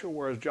pass rusher,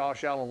 whereas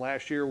Josh Allen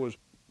last year was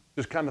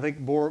just kind of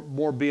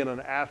more being an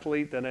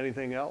athlete than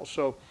anything else.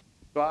 So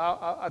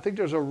I think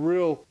there's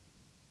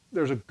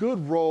a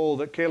good role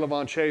that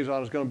K'Lavon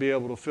Chaisson is going to be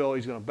able to fill.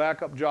 He's going to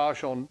back up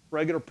Josh on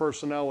regular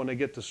personnel when they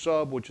get to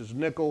sub, which is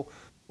nickel,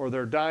 or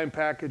their dime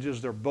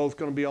packages. They're both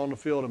going to be on the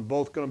field and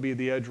both going to be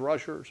the edge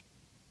rushers.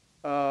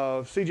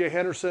 C.J.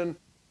 Henderson,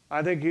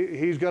 I think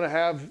he's going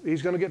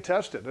to get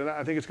tested, and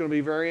I think it's going to be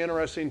very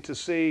interesting to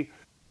see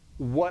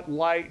what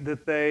light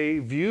that they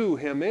view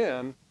him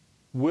in.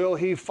 Will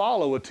he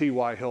follow a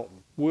T.Y.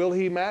 Hilton? Will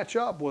he match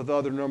up with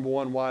other number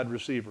one wide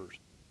receivers?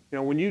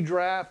 When you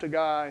draft a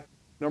guy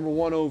number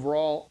one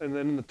overall and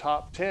then in the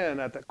top 10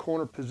 at that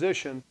corner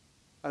position,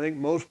 I think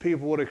most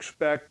people would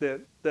expect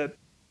that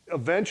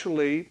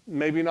eventually,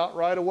 maybe not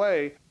right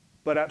away,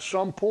 but at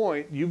some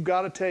point, you've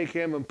got to take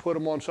him and put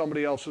him on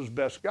somebody else's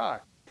best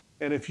guy.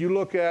 And if you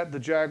look at the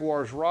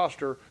Jaguars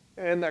roster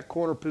and that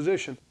corner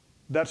position,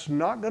 that's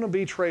not going to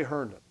be Trey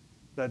Herndon.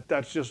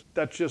 That's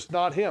just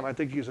not him. I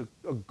think he's a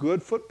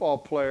good football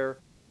player,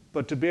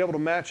 but to be able to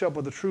match up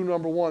with a true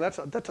number one, that's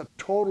a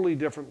totally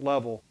different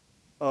level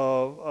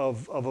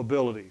of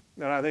ability.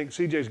 And I think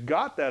CJ's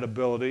got that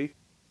ability,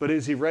 but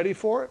is he ready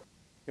for it?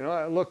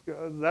 Look,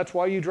 that's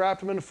why you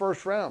draft him in the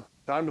first round.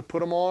 Time to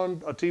put him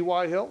on a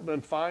T.Y. Hilton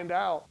and find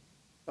out.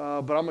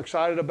 But I'm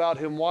excited about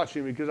him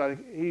watching because I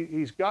think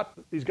he's got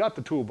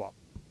the toolbox.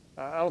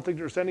 I don't think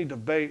there's any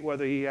debate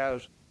whether he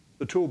has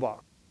the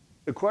toolbox.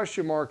 The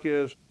question mark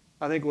is,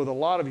 I think with a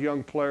lot of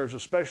young players,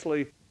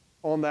 especially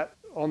on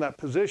that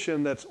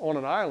position that's on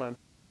an island,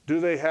 do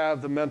they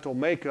have the mental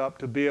makeup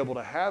to be able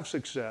to have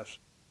success?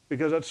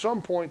 Because at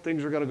some point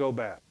things are going to go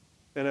bad.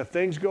 And if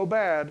things go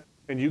bad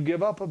and you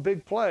give up a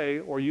big play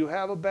or you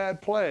have a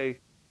bad play,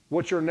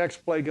 what's your next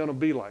play going to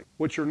be like?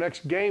 What's your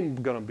next game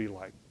going to be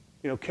like?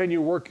 Can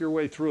you work your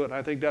way through it? And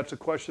I think that's a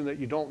question that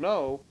you don't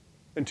know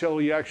until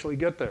you actually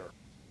get there.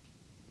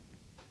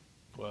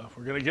 Well,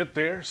 we're going to get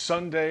there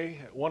Sunday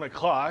at 1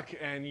 o'clock,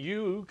 and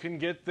you can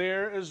get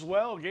there as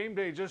well. Game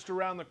day just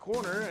around the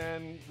corner,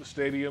 and the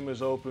stadium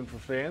is open for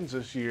fans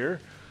this year.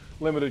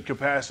 Limited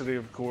capacity,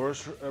 of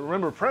course.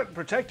 Remember,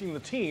 protecting the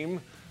team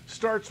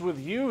starts with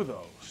you,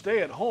 though. Stay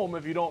at home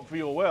if you don't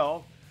feel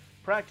well.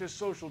 Practice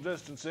social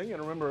distancing,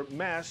 and remember,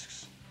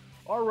 masks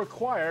are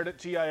required at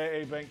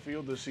TIAA Bank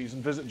Field this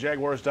season. Visit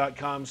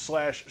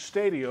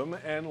Jaguars.com/stadium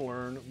and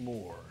learn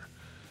more.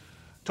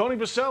 Tony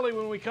Boselli,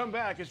 when we come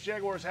back, it's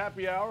Jaguars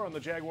Happy Hour on the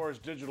Jaguars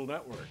Digital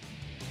Network.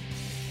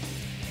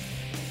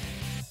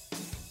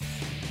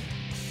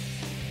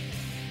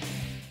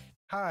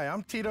 Hi,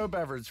 I'm Tito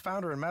Beveridge,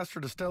 founder and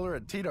master distiller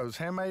at Tito's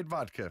Handmade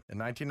Vodka. In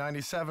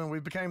 1997, we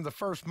became the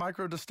first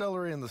micro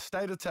distillery in the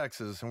state of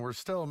Texas, and we're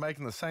still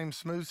making the same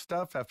smooth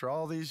stuff after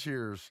all these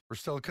years. We're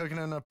still cooking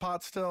in a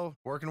pot still,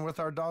 working with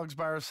our dogs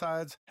by our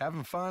sides,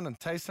 having fun and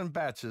tasting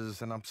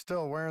batches, and I'm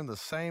still wearing the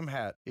same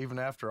hat, even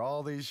after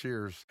all these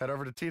years. Head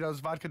over to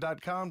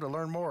Tito'sVodka.com to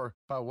learn more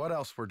about what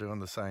else we're doing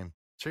the same.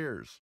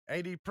 Cheers.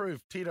 80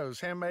 proof Tito's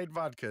Handmade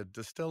Vodka,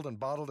 distilled and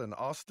bottled in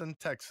Austin,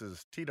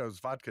 Texas.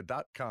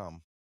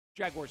 Tito'sVodka.com.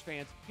 Jaguars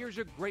fans, here's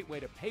a great way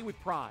to pay with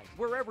pride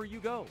wherever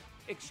you go.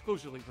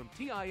 Exclusively from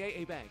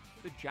TIAA Bank,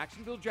 the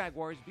Jacksonville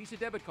Jaguars Visa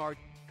debit card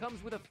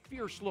comes with a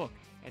fierce look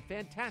and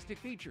fantastic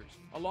features,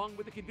 along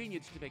with the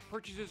convenience to make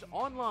purchases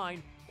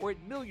online or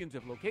at millions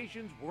of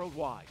locations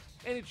worldwide.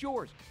 And it's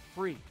yours,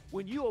 free,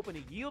 when you open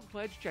a Yield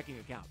Pledge checking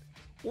account.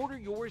 Order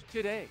yours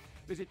today.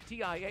 Visit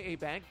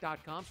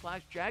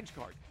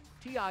TIAABank.com/JagsCard.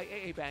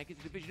 TIAA Bank is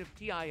a division of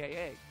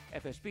TIAA,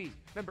 FSB,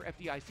 member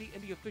FDIC,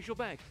 and the official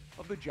bank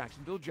of the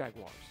Jacksonville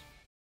Jaguars.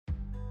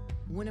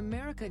 When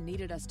America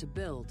needed us to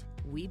build,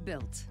 we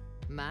built.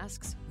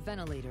 Masks,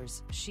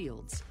 ventilators,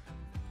 shields.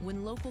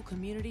 When local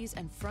communities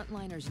and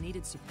frontliners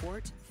needed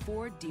support,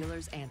 Ford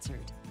dealers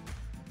answered.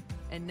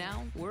 And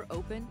now we're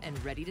open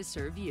and ready to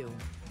serve you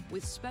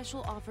with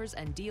special offers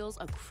and deals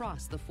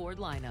across the Ford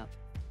lineup.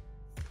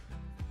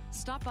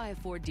 Stop by a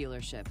Ford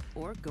dealership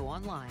or go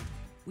online.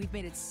 We've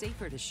made it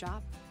safer to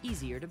shop,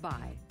 easier to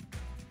buy.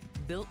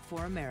 Built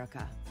for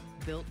America.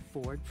 Built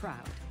Ford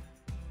proud.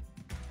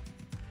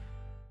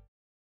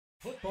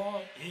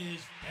 Football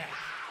is back.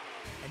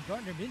 And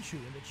Gardner Minshew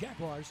and the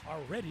Jaguars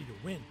are ready to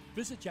win.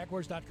 Visit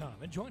Jaguars.com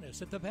and join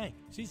us at the bank.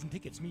 Season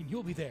tickets mean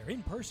you'll be there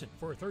in person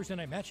for a Thursday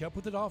night matchup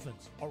with the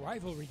Dolphins, a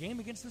rivalry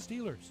game against the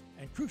Steelers,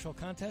 and crucial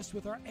contests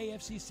with our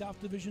AFC South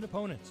Division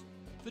opponents.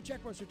 The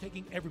Jaguars are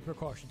taking every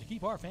precaution to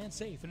keep our fans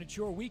safe and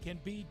ensure we can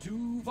be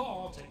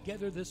Duval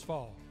together this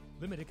fall.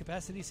 Limited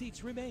capacity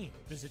seats remain.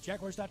 Visit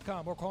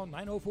Jaguars.com or call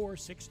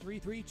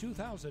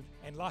 904-633-2000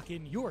 and lock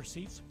in your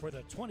seats for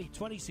the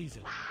 2020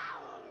 season.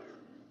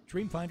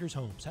 Dreamfinders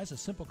Homes has a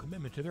simple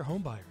commitment to their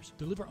home buyers.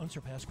 Deliver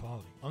unsurpassed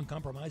quality,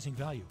 uncompromising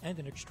value, and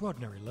an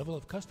extraordinary level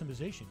of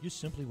customization you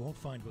simply won't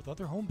find with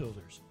other home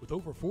builders. With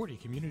over 40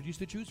 communities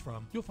to choose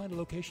from, you'll find a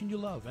location you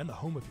love and the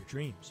home of your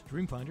dreams.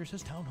 Dreamfinders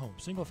has townhomes,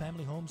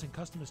 single-family homes, and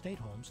custom estate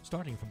homes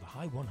starting from the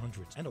high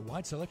 100s and a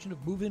wide selection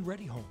of move-in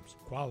ready homes.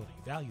 Quality,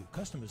 value,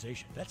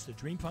 customization. That's the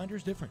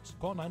Dreamfinders difference.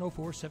 Call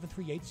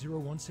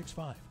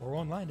 904-738-0165 or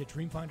online at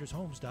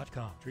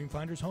dreamfindershomes.com.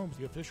 Dreamfinders Homes,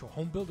 the official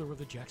home builder of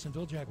the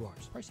Jacksonville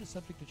Jaguars. Prices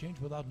subject to change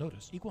without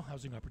notice. Equal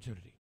housing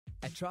opportunity.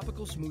 At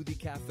Tropical Smoothie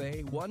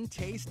Cafe, one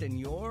taste and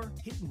you're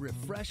hitting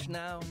refresh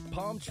now,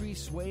 palm tree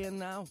swaying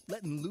now,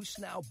 letting loose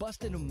now,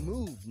 busting a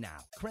move now,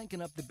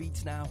 cranking up the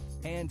beats now,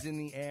 hands in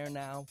the air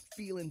now,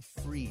 feeling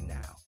free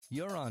now.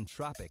 You're on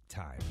Tropic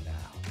time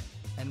now.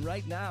 And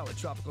right now at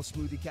Tropical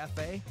Smoothie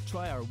Cafe,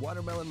 try our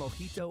watermelon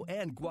mojito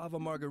and guava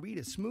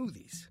margarita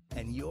smoothies.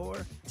 And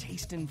you're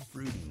tasting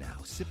fruity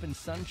now, sipping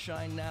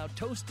sunshine now,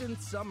 toasting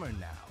summer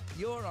now.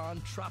 You're on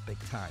Tropic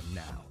time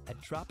now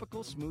at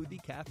Tropical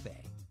Smoothie Cafe.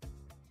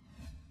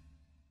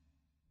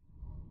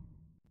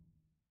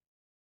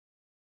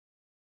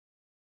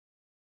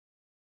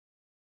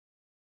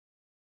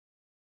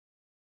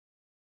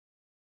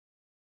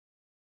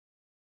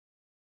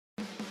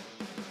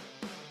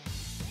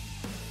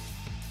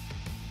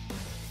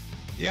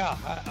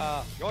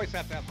 Yeah, you always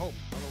have to have hope.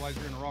 Otherwise,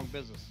 you're in the wrong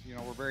business. You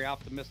know, we're very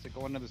optimistic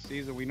going into the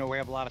season. We know we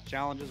have a lot of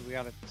challenges. We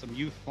got some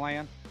youth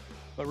plan.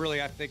 But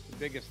really, I think the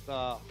biggest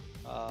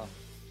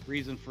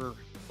reason for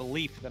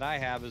belief that I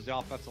have is the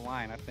offensive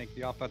line. I think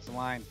the offensive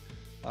line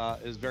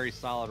is very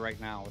solid right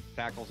now with the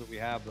tackles that we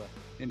have, the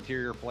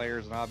interior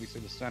players, and obviously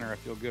the center I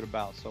feel good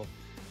about. So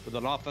with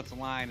an offensive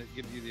line, it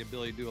gives you the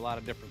ability to do a lot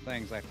of different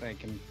things, I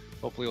think, and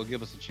hopefully it'll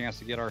give us a chance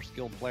to get our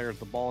skilled players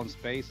the ball in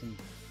space and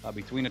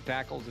between the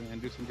tackles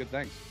and do some good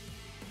things.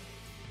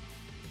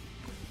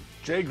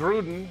 Jay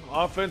Gruden,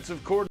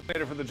 offensive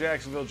coordinator for the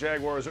Jacksonville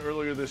Jaguars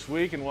earlier this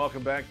week, and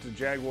welcome back to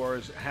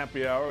Jaguars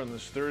Happy Hour on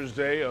this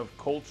Thursday of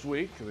Colts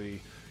Week, the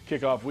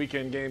kickoff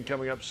weekend game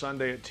coming up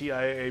Sunday at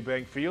TIAA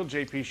Bank Field.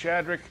 JP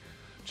Shadrick,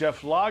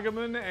 Jeff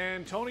Lageman,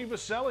 and Tony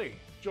Vaselli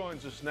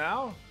joins us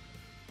now.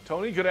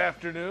 Tony, good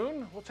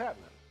afternoon. What's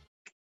happening?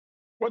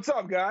 What's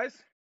up, guys?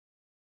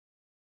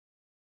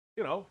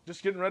 You know,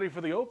 just getting ready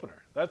for the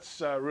opener.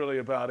 That's really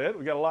about it.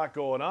 We got a lot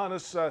going on.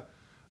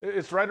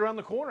 It's right around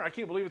the corner. I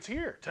can't believe it's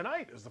here.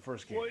 Tonight is the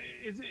first game. Well,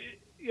 is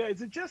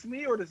it just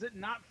me, or does it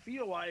not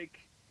feel like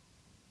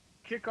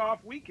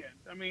kickoff weekend?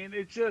 I mean,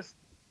 I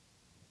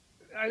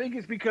think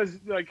it's because,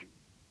 like,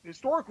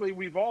 historically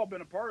we've all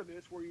been a part of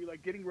this where you're,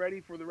 like, getting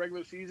ready for the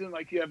regular season.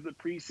 Like, you have the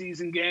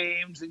preseason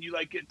games and you,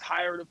 like, get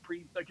tired of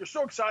you're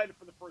so excited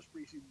for the first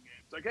preseason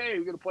game. It's like, hey,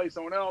 we're going to play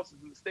someone else.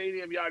 It's in the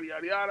stadium, yada,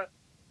 yada, yada.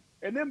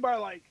 And then by,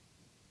 like,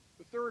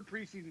 the third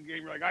preseason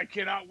game, you're like, I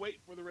cannot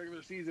wait for the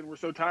regular season. We're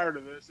so tired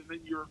of this. And then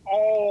you're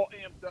all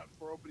amped up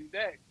for opening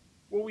day.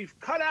 Well, we've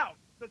cut out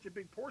such a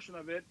big portion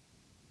of it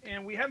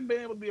and we haven't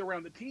been able to be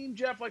around the team,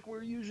 Jeff, like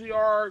we usually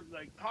are,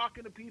 like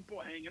talking to people,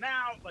 hanging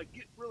out, like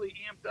getting really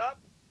amped up.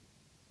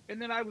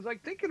 And then I was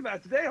like thinking about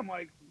it today. I'm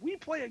like, we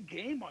play a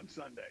game on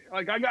Sunday.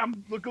 Like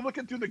I'm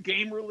looking through the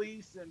game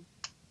release, and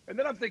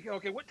then I'm thinking,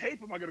 okay, what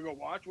tape am I going to go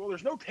watch? Well,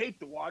 there's no tape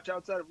to watch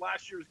outside of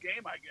last year's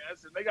game, I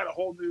guess. And they got a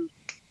whole new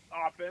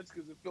offense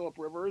because of Phillip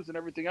Rivers and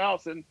everything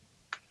else. And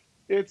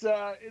it's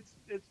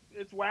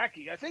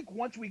wacky. I think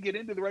once we get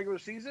into the regular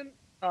season,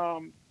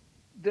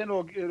 then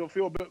it'll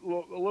feel a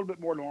little bit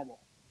more normal.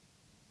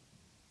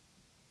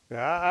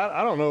 Yeah,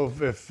 I don't know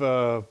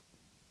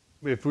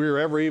if we were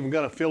ever even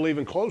going to feel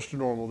even close to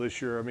normal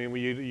this year. I mean,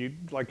 you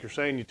like you're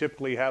saying, you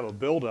typically have a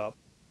buildup,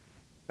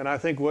 and I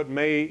think what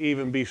may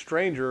even be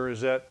stranger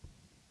is that,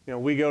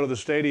 we go to the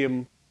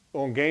stadium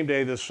on game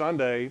day this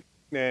Sunday,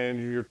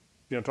 and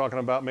you're talking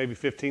about maybe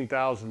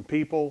 15,000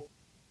 people,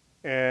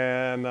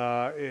 and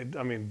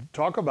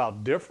talk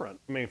about different.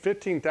 I mean,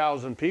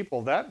 15,000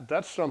 people,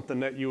 that's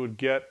something that you would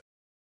get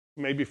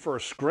maybe for a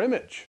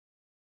scrimmage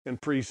in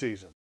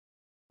preseason.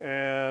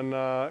 And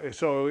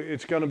so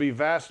it's going to be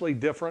vastly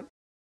different.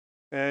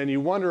 And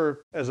you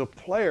wonder, as a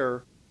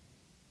player,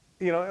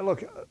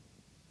 look,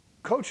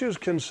 coaches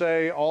can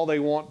say all they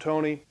want,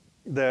 Tony,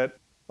 that,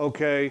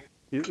 okay,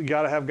 you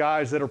got to have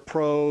guys that are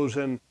pros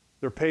and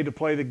they're paid to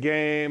play the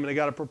game and they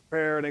got to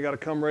prepare and they got to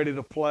come ready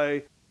to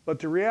play. But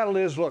the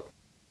reality is, look,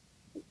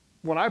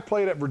 when I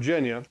played at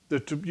Virginia,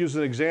 to use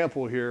an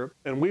example here,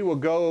 and we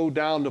would go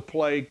down to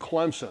play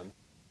Clemson,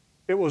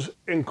 it was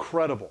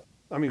incredible.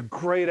 I mean,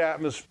 great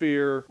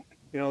atmosphere,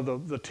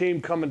 the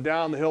team coming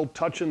down the hill,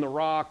 touching the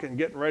rock and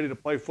getting ready to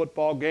play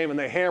football game. And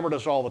they hammered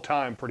us all the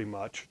time pretty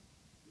much.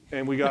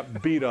 And we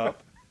got beat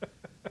up.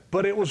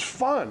 But it was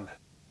fun.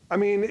 I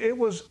mean, it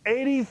was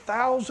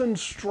 80,000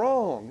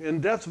 strong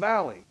in Death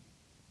Valley.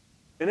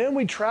 And then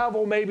we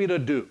travel maybe to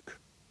Duke.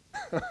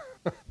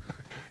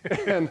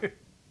 And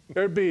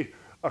there'd be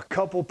a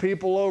couple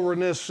people over in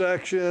this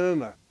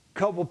section, a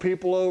couple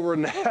people over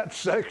in that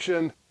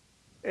section,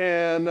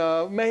 and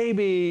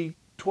maybe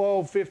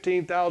 12,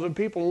 15,000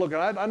 people. And look,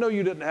 I know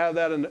you didn't have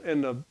that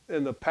in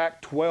the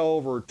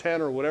Pac-12 or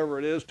 10 or whatever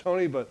it is,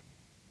 Tony, but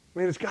I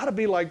mean, it's got to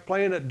be like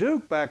playing at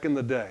Duke back in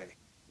the day.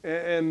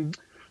 And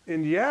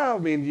yeah, I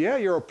mean, yeah,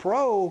 you're a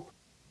pro,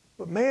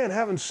 but man,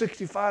 having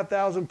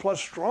 65,000 plus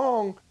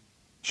strong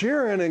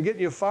cheering and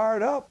getting you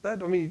fired up,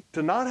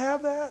 to not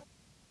have that,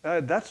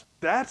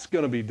 that's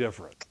going to be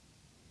different.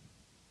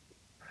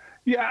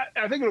 Yeah,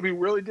 I think it'll be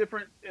really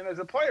different. And as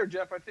a player,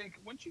 Jeff, I think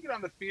once you get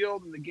on the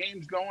field and the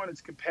game's going,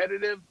 it's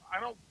competitive. I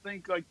don't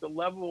think like the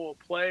level of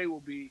play will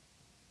be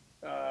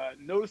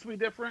noticeably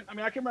different. I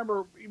mean, I can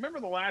remember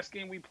the last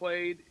game we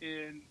played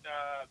in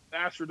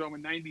Astrodome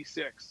in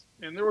 '96,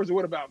 and there was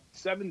about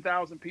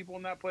 7,000 people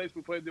in that place.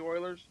 We played the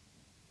Oilers,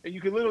 and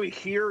you could literally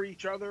hear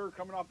each other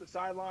coming off the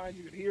sidelines.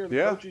 You could hear the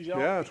coaches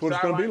yelling. Yeah, that's what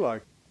it's going to be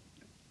like.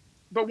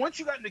 But once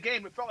you got in the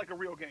game, it felt like a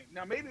real game.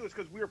 Now, maybe it was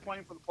because we were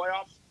playing for the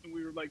playoffs and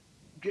we were like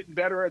getting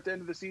better at the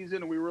end of the season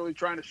and we were really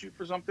trying to shoot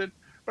for something.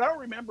 But I don't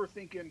remember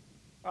thinking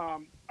I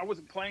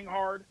wasn't playing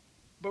hard.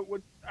 But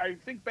what I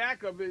think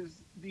back of is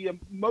the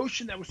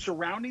emotion that was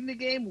surrounding the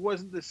game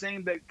wasn't the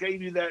same that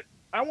gave you that.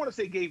 I don't want to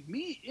say gave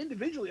me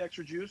individually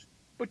extra juice,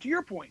 but to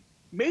your point,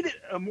 made it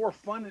a more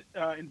fun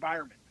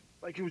environment.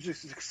 Like it was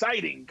just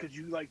exciting because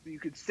you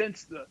could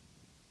sense the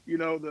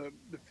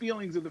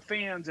feelings of the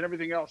fans and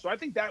everything else. So I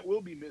think that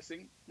will be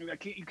missing. I mean,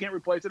 you can't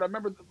replace it. I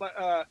remember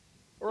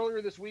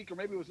earlier this week, or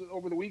maybe it was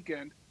over the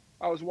weekend,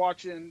 I was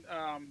watching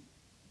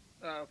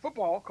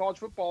college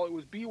football. It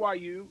was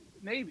BYU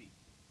Navy.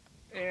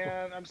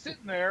 And I'm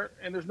sitting there,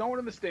 and there's no one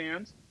in the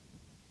stands.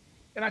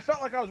 And I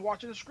felt like I was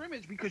watching a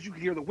scrimmage because you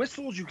could hear the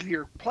whistles, you could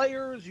hear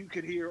players, you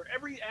could hear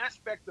every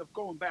aspect of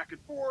going back and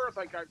forth.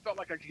 Like I felt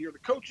like I could hear the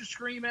coaches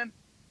screaming.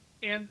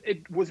 And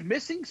it was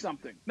missing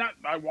something.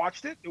 I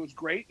watched it. It was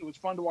great. It was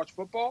fun to watch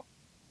football.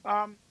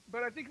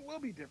 But I think it will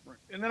be different.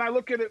 And then I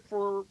look at it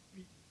for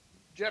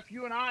Jeff,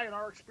 you and I, and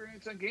our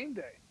experience on game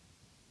day.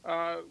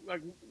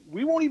 Like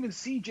we won't even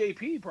see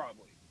JP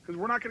probably because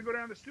we're not going to go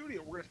down to the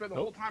studio. We're going to spend the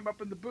whole time up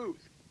in the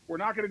booth. We're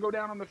not going to go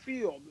down on the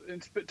field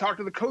and talk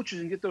to the coaches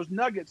and get those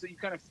nuggets that you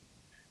kind of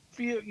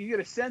feel. You get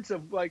a sense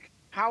of like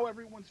how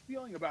everyone's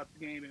feeling about the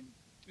game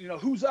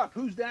and who's up,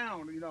 who's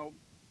down.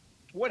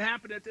 What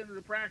happened at the end of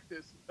the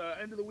practice,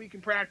 end of the week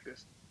in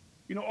practice.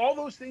 All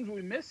those things will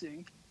be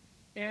missing.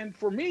 And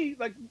for me,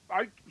 like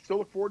I still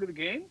look forward to the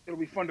game. It'll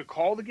be fun to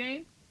call the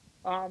game,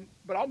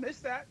 but I'll miss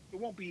that. It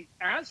won't be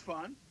as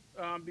fun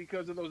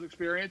because of those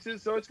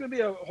experiences. So it's going to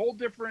be a whole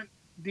different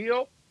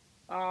deal.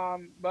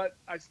 But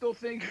I still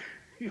think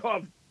you'll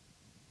have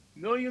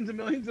millions and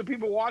millions of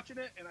people watching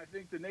it, and I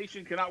think the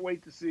nation cannot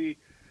wait to see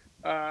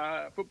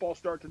football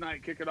start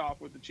tonight, kick it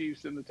off with the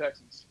Chiefs and the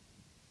Texans.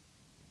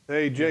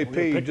 Hey,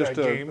 JP, just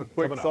a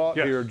quick thought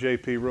here,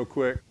 JP, real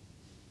quick.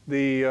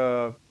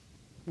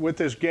 With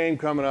this game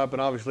coming up,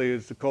 and obviously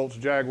it's the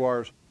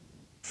Colts-Jaguars,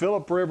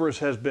 Phillip Rivers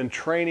has been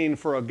training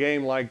for a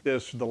game like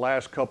this for the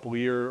last couple of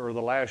years or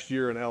the last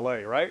year in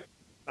L.A., right?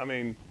 I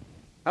mean,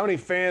 how many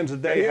fans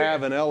did they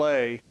have in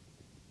L.A.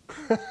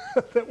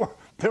 that were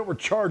that were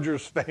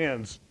Chargers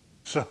fans.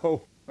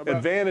 So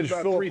advantage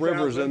about Philip 3,000.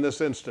 Rivers in this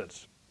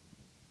instance.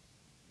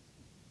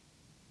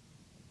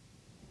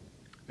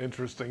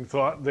 Interesting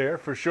thought there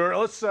for sure.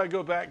 Let's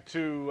go back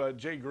to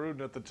Jay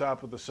Gruden at the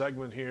top of the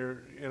segment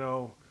here. You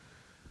know,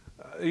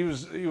 he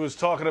was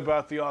talking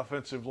about the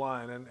offensive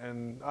line,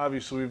 and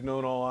obviously we've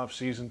known all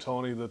offseason,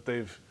 Tony, that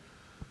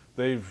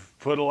they've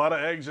put a lot of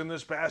eggs in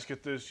this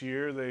basket this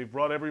year. They've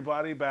brought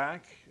everybody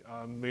back.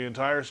 The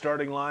entire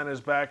starting line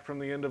is back from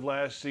the end of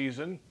last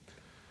season.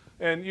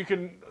 And you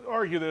can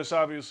argue this,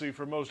 obviously,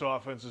 for most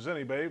offenses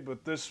anyway,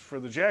 but this, for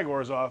the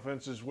Jaguars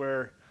offense, is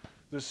where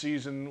this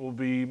season will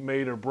be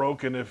made or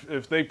broken.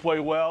 If they play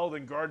well,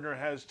 then Gardner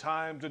has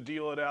time to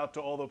deal it out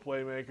to all the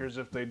playmakers.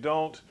 If they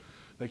don't,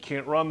 they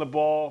can't run the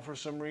ball for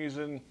some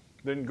reason,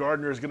 then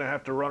Gardner is going to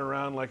have to run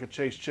around like a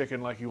chased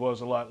chicken like he was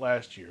a lot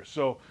last year.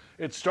 So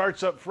it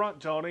starts up front,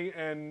 Tony,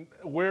 and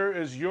where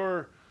is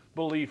your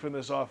belief in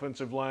this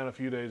offensive line a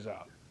few days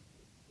out?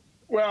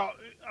 Well,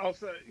 I'll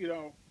say,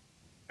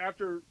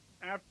 after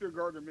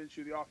Gardner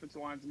Minshew, the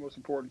offensive line is the most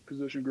important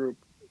position group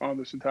on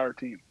this entire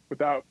team,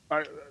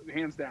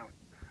 hands down.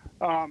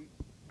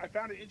 I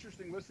found it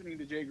interesting listening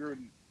to Jay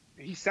Gruden.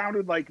 He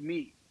sounded like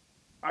me.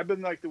 I've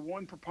been like the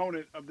one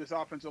proponent of this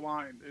offensive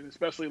line, and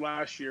especially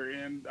last year,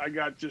 and I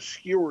got just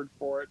skewered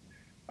for it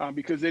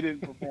because they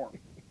didn't perform.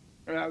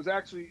 And I was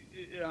actually,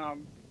 I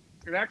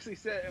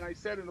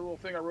said in the little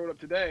thing I wrote up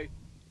today,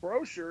 for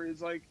Osher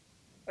is like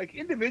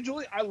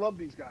individually, I love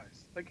these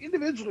guys. Like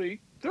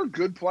individually, they're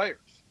good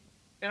players,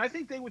 and I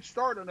think they would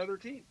start on other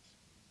teams.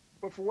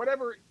 But for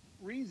whatever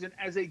reason,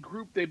 as a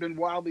group, they've been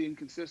wildly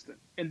inconsistent,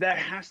 and that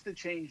has to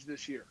change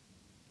this year.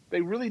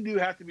 They really do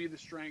have to be the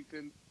strength.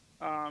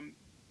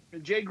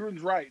 And Jay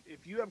Gruden's right.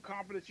 If you have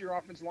confidence in your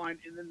offensive line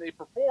and then they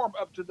perform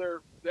up to the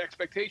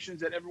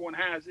expectations that everyone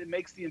has, it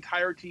makes the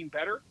entire team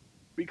better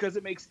because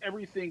it makes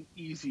everything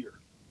easier.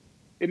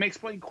 It makes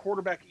playing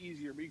quarterback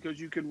easier because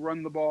you can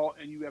run the ball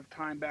and you have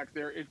time back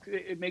there.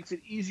 It makes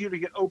it easier to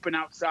get open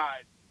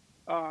outside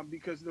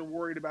because they're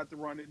worried about the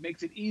run. It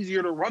makes it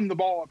easier to run the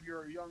ball if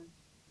you're a young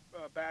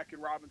back in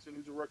Robinson,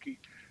 who's a rookie,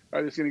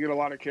 that's going to get a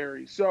lot of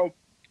carries. So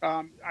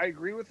I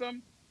agree with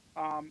them.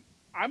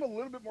 I'm a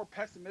little bit more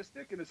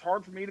pessimistic, and it's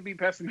hard for me to be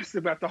pessimistic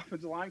about the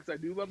offensive line because I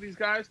do love these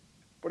guys.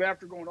 But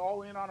after going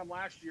all in on them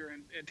last year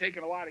and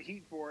taking a lot of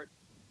heat for it,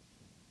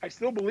 I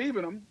still believe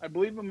in them. I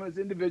believe them as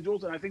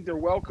individuals, and I think they're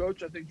well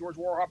coached. I think George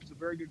Warhop is a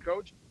very good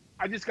coach.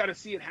 I just got to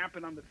see it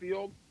happen on the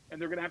field,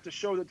 and they're going to have to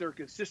show that they're a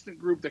consistent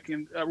group that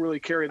can really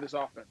carry this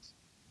offense.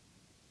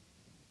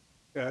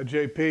 Yeah,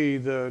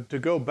 JP, to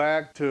go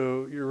back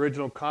to your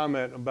original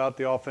comment about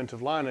the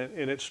offensive line,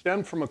 and it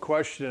stemmed from a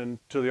question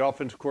to the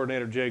offensive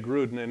coordinator, Jay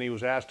Gruden, and he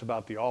was asked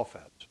about the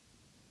offense.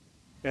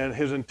 And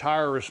his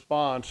entire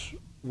response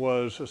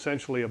was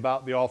essentially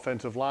about the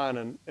offensive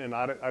line, and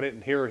I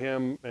didn't hear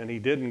him, and he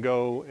didn't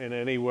go in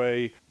any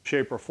way,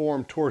 shape, or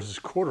form towards his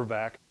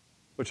quarterback,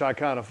 which I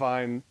kind of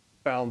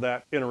found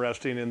that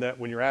interesting in that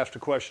when you're asked a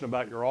question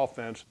about your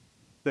offense,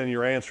 then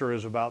your answer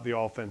is about the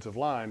offensive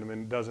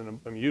line.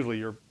 Usually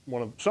you're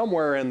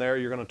somewhere in there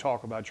you're going to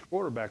talk about your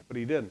quarterback, but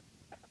he didn't.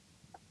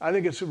 I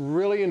think it's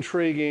really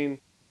intriguing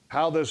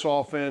how this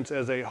offense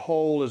as a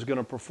whole is going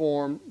to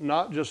perform,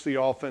 not just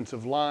the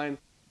offensive line,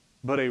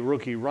 but a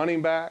rookie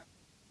running back,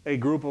 a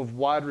group of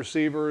wide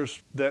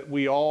receivers that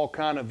we all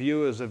kind of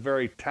view as a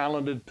very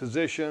talented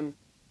position,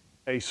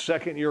 a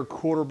second-year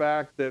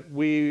quarterback that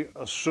we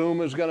assume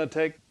is going to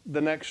take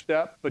the next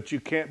step, but you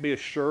can't be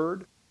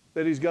assured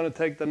that he's going to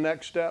take the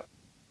next step.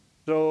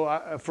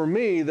 So for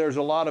me, there's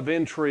a lot of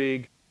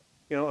intrigue,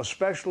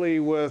 especially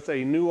with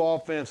a new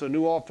offense, a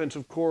new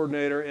offensive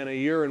coordinator in a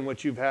year in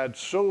which you've had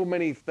so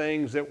many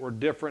things that were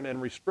different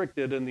and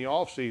restricted in the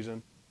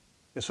offseason.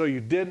 And so you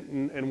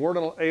didn't and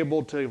weren't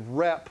able to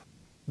rep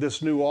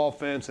this new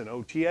offense in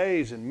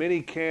OTAs and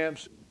mini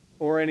camps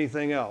or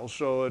anything else.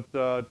 So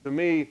to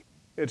me,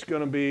 it's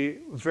going to be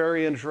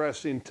very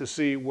interesting to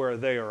see where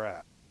they are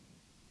at.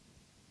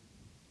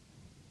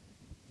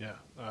 Yeah,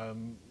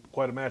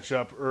 quite a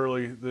matchup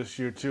early this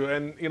year, too.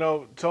 And,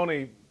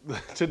 Tony,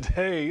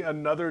 today,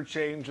 another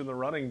change in the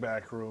running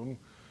back room.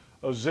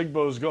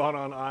 Ozigbo's gone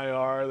on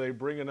IR. They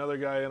bring another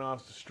guy in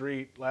off the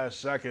street last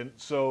second.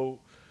 So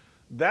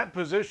that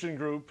position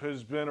group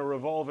has been a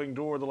revolving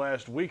door the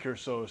last week or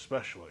so,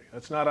 especially.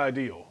 That's not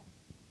ideal.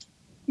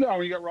 No,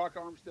 you got Rock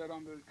Armstead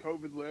on the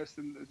COVID list,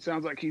 and it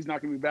sounds like he's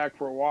not going to be back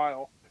for a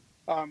while.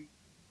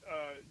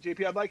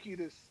 JP, I'd like you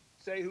to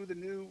say who the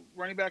new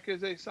running back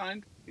is they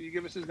signed. Can you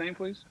give us his name,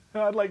 please?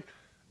 We played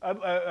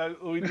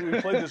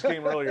this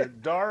game earlier.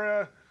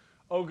 Dare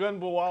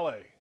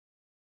Ogunbowale.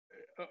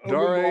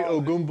 Dare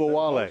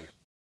Ogunbowale.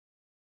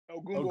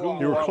 Ogunbowale.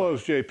 You were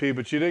close, JP,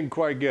 but you didn't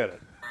quite get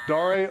it.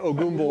 Dare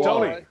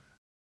Ogunbowale.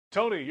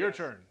 Tony, your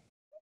turn.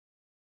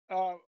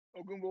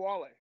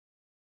 Ogunbowale.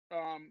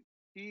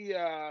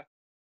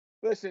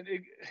 Listen,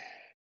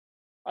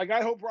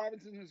 I hope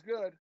Robinson is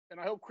good, and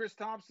I hope Chris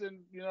Thompson,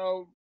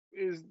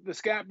 is the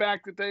scat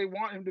back that they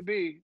want him to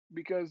be,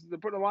 because they're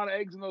putting a lot of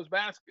eggs in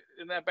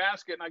that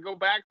basket. And I go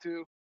back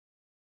to,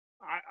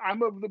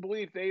 I'm of the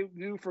belief they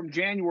knew from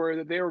January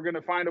that they were going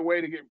to find a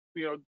way to get,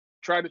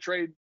 try to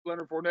trade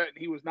Leonard Fournette, and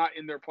he was not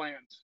in their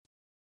plans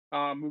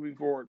moving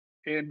forward.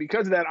 And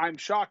because of that, I'm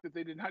shocked that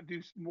they did not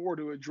do more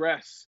to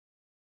address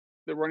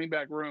the running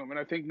back room. And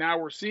I think now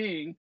we're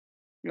seeing,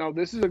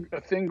 this is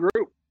a thin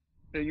group,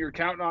 and you're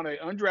counting on an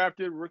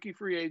undrafted rookie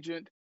free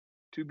agent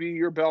to be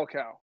your bell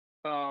cow,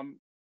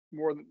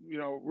 more than,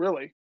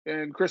 really.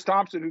 And Chris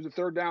Thompson, who's a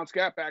third down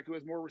scat back who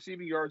has more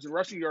receiving yards and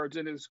rushing yards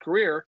in his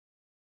career,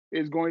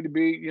 is going to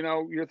be,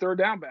 your third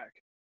down back.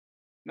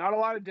 Not a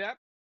lot of depth,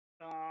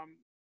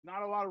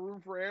 not a lot of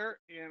room for error,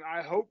 and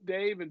I hope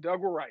Dave and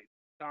Doug were right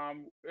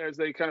as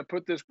they kind of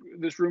put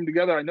this room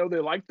together. I know they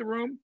like the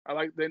room.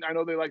 I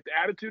know they like the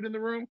attitude in the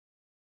room.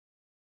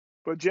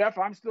 But Jeff,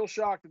 I'm still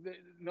shocked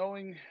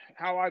knowing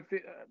how I feel,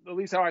 at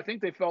least how I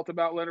think they felt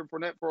about Leonard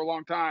Fournette for a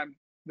long time,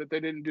 that they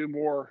didn't do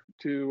more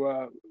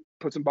to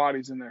put some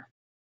bodies in there.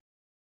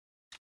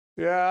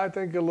 Yeah, I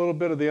think a little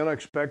bit of the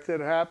unexpected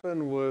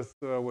happened with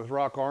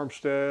Rock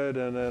Armstead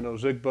and then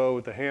Ozigbo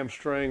with the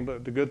hamstring.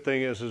 But the good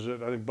thing is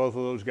that I think both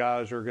of those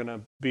guys are going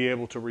to be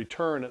able to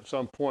return at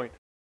some point.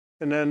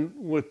 And then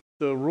with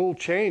the rule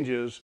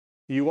changes,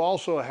 you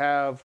also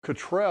have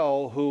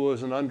Cottrell, who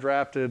was an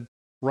undrafted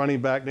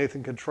running back,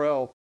 Nathan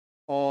Cottrell,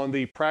 on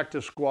the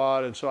practice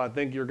squad. And so I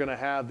think you're going to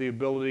have the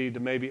ability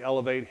to maybe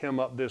elevate him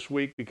up this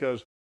week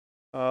because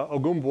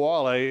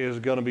Ogunbowale is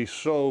going to be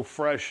so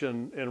fresh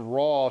and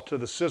raw to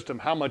the system.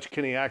 How much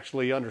can he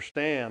actually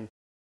understand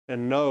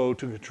and know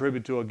to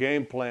contribute to a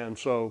game plan?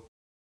 So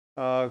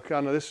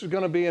this is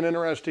going to be an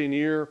interesting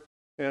year.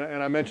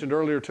 And I mentioned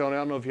earlier, Tony, I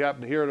don't know if you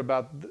happen to hear it,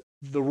 about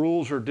the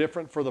rules are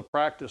different for the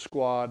practice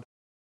squad.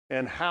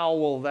 And how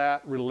will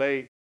that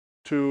relate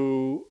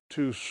to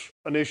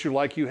an issue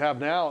like you have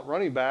now at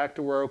running back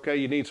to where, okay,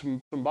 you need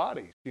some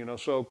bodies,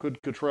 so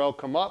could Cottrell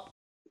come up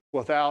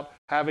without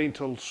having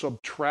to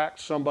subtract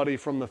somebody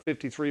from the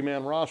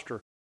 53-man roster?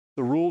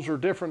 The rules are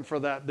different for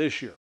that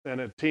this year,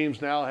 and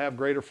teams now have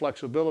greater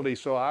flexibility.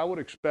 So I would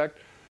expect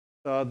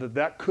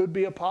that could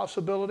be a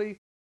possibility.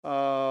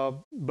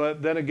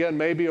 But then again,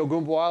 maybe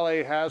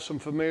Ogunbowale has some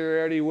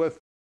familiarity with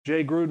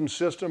Jay Gruden's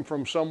system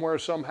from somewhere,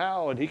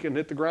 somehow, and he can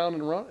hit the ground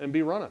and run and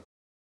be running.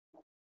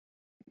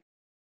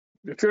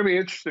 It's going to be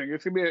interesting.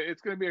 It's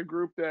going to be a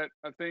group that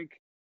I think,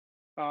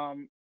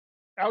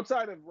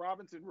 outside of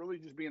Robinson really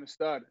just being a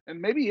stud,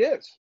 and maybe he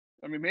is.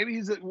 I mean, maybe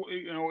he's,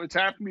 it's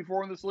happened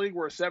before in this league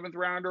where a 7th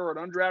rounder or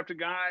an undrafted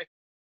guy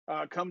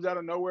comes out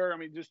of nowhere. I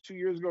mean, just 2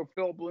 years ago,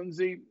 Philip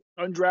Lindsay,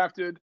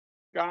 undrafted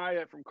guy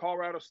from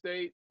Colorado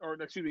State,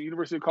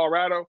 University of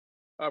Colorado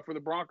for the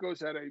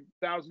Broncos, had a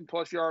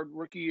 1,000+ yard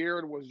rookie year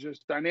and was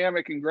just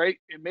dynamic and great.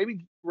 And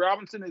maybe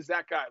Robinson is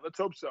that guy. Let's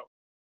hope so.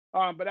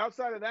 But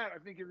outside of that, I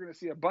think you're going to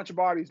see a bunch of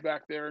bodies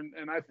back there.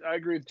 And I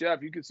agree with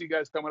Jeff. You can see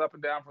guys coming up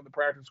and down from the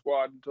practice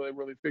squad until they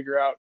really figure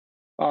out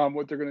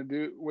what they're going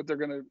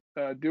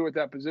to do at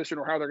that position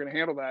or how they're going to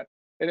handle that.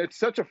 And it's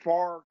such a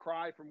far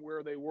cry from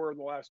where they were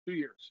the last 2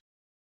 years.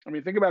 I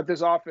mean, think about this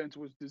offense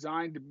was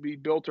designed to be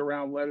built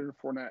around Leonard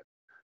Fournette.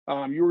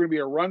 You were going to be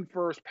a run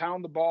first,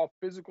 pound the ball,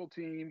 physical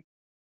team.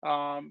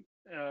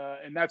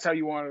 And that's how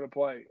you wanted to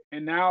play.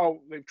 And now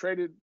they've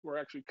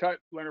actually cut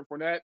Leonard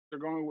Fournette. They're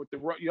going with the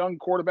young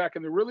quarterback,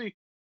 and they're really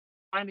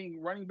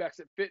finding running backs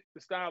that fit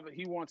the style that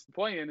he wants to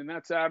play in, and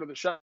that's out of the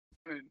shot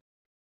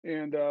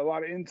and a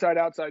lot of inside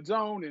outside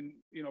zone and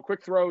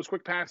quick throws,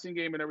 quick passing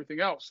game, and everything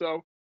else.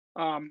 So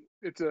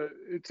it's a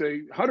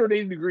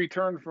 180-degree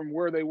turn from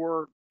where they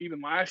were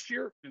even last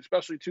year,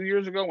 especially 2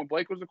 years ago when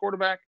Blake was the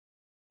quarterback.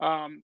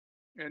 And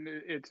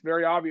it's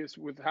very obvious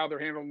with how they're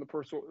handling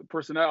the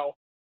personnel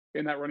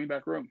in that running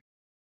back room.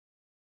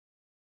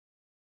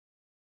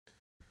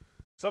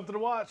 Something to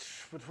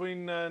watch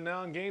between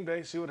now and game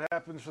day. See what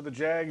happens for the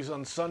Jags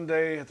on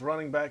Sunday at the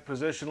running back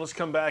position. Let's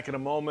come back in a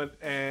moment,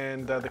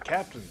 and the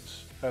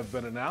captains have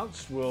been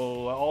announced.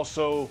 We'll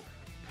also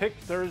pick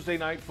Thursday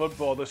Night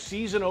Football, the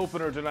season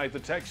opener tonight, the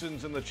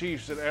Texans and the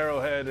Chiefs at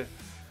Arrowhead.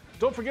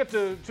 Don't forget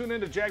to tune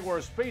in to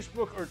Jaguars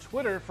Facebook or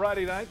Twitter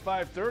Friday night,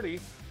 5:30,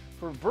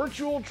 for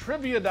Virtual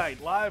Trivia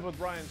Night, live with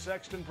Brian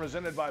Sexton,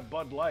 presented by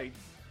Bud Light.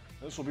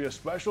 This will be a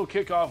special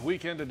kickoff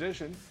weekend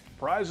edition.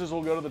 Prizes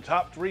will go to the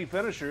top 3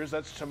 finishers.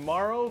 That's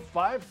tomorrow,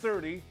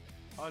 5:30,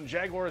 on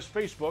Jaguars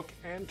Facebook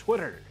and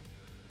Twitter.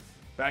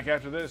 Back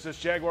after this, it's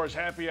Jaguars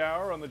Happy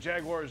Hour on the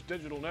Jaguars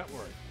Digital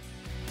Network.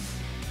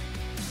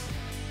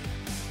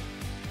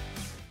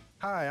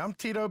 Hi, I'm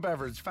Tito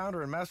Beverage,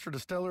 founder and master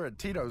distiller at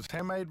Tito's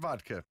Handmade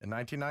Vodka. In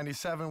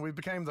 1997, we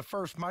became the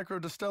first micro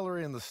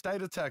distillery in the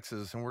state of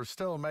Texas, and we're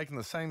still making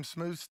the same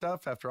smooth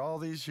stuff after all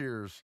these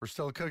years. We're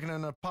still cooking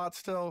in a pot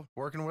still,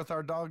 working with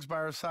our dogs by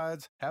our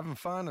sides, having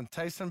fun and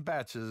tasting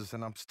batches,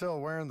 and I'm still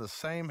wearing the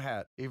same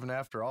hat, even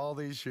after all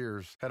these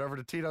years. Head over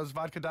to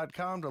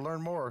Tito'sVodka.com to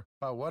learn more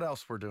about what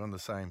else we're doing the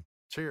same.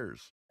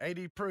 Cheers.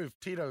 80 proof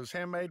Tito's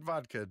Handmade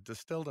Vodka,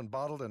 distilled and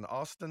bottled in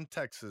Austin,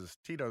 Texas.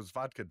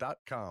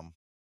 Tito'sVodka.com.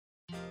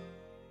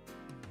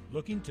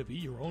 Looking to be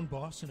your own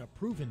boss in a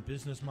proven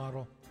business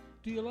model?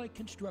 Do you like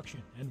construction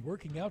and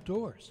working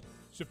outdoors?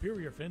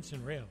 Superior Fence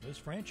and Rail is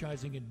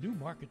franchising in new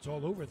markets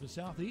all over the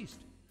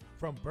Southeast,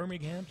 from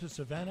Birmingham to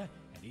Savannah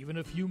and even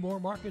a few more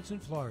markets in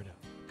Florida.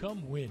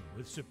 Come win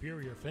with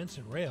Superior Fence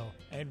and Rail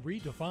and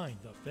redefine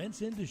the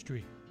fence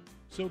industry.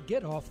 So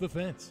get off the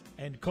fence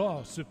and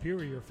call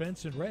Superior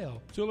Fence and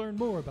Rail to learn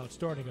more about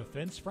starting a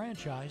fence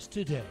franchise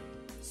today.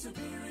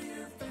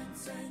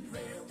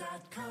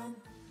 SuperiorFenceandRail.com.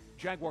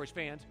 Jaguars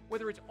fans,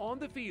 whether it's on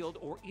the field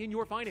or in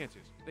your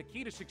finances, the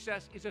key to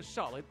success is a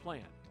solid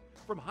plan.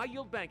 From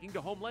high-yield banking to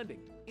home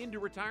lending, into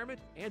retirement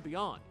and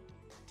beyond,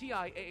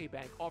 TIAA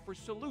Bank offers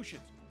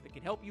solutions that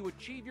can help you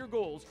achieve your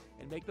goals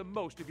and make the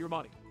most of your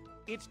money.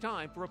 It's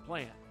time for a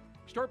plan.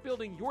 Start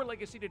building your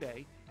legacy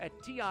today at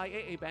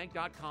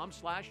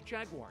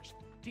TIAABank.com/Jaguars.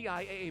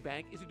 TIAA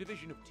Bank is a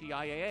division of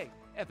TIAA,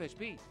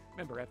 FSB,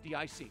 member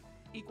FDIC,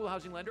 equal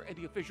housing lender, and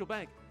the official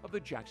bank of the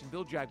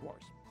Jacksonville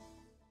Jaguars.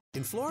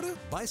 In Florida,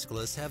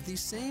 bicyclists have the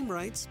same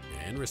rights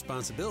and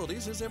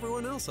responsibilities as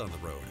everyone else on the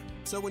road.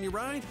 So when you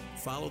ride,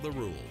 follow the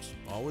rules.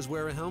 Always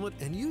wear a helmet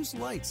and use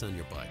lights on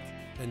your bike.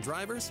 And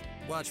drivers,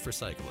 watch for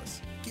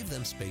cyclists. Give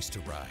them space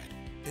to ride.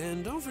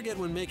 And don't forget,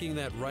 when making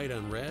that right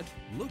on red,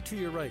 look to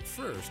your right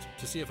first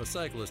to see if a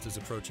cyclist is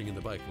approaching in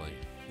the bike lane.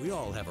 We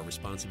all have a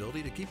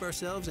responsibility to keep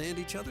ourselves and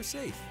each other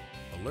safe.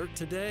 Alert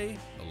today,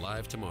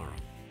 alive tomorrow.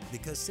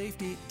 Because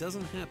safety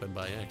doesn't happen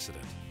by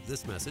accident.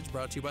 This message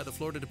brought to you by the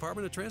Florida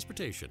Department of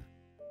Transportation.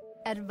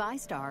 At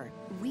ViStar,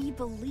 we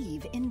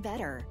believe in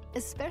better,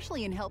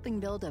 especially in helping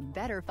build a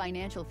better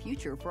financial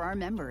future for our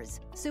members.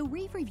 So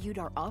we've reviewed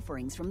our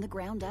offerings from the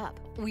ground up.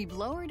 We've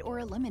lowered or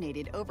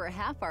eliminated over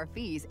half our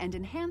fees and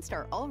enhanced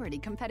our already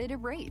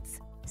competitive rates,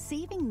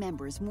 saving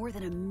members more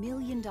than $1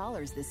 million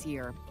this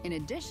year, in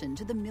addition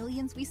to the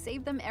millions we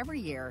save them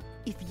every year.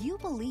 If you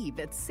believe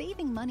that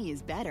saving money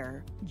is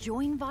better,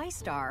 join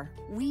ViStar.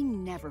 We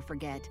never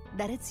forget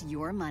that it's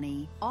your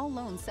money. All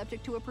loans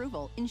subject to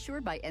approval,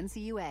 insured by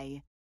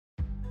NCUA.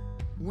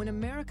 When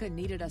America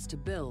needed us to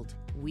build,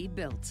 we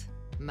built.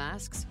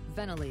 Masks,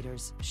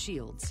 ventilators,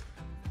 shields.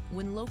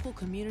 When local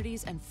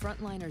communities and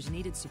frontliners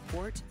needed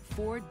support,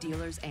 Ford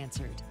dealers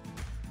answered.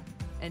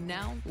 And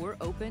now we're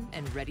open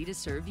and ready to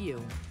serve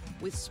you,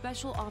 with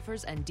special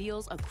offers and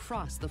deals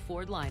across the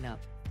Ford lineup.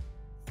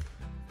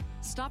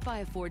 Stop by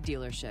a Ford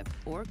dealership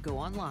or go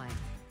online.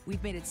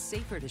 We've made it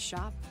safer to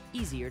shop,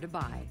 easier to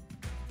buy.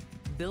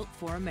 Built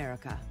for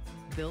America.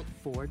 Built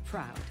Ford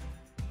proud.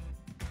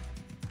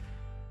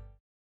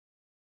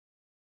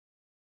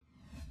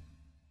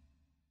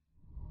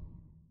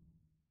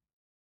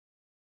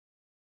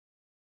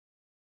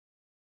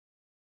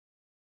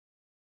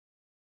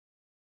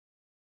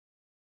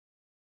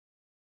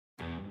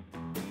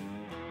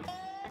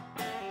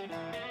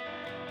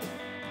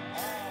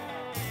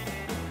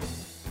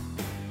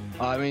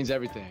 It means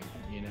everything,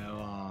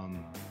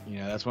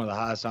 that's one of the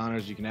highest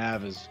honors you can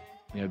have is,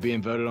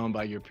 being voted on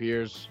by your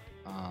peers,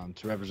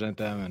 to represent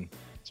them and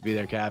to be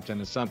their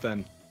captain. It's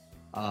something,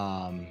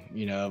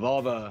 of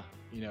all the,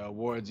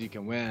 awards you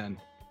can win,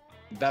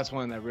 that's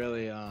one that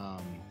really, to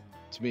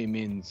me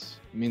means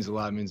a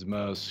lot, means the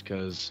most,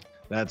 because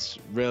that's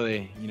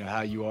really,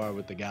 how you are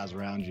with the guys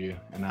around you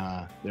and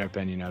their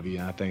opinion of you.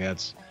 And I think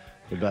that's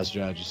the best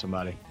judge of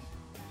somebody.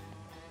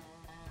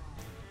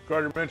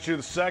 Gardner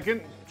Minshew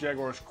II,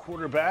 Jaguars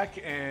quarterback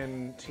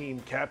and team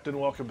captain.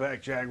 Welcome back,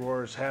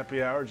 Jaguars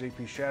Happy Hour.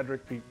 JP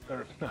Shadrick, Pete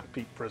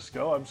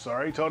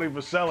Prisco, Tony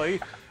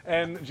Vaselli,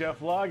 and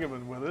Jeff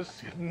Lageman with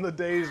us. Getting the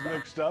days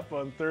mixed up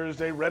on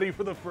Thursday, ready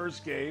for the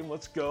first game.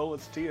 Let's go.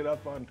 Let's tee it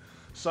up on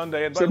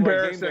Sunday. And by the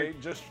way, game day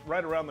just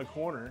right around the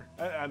corner.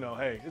 I know,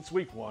 hey, it's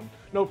week one,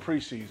 no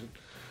preseason.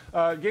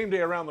 Game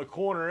day around the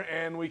corner,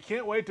 and we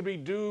can't wait to be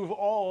Duve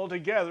all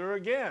together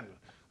again.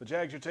 The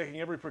Jags are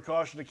taking every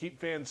precaution to keep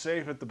fans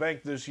safe at the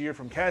bank this year,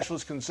 from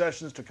cashless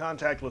concessions to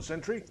contactless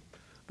entry.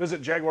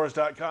 Visit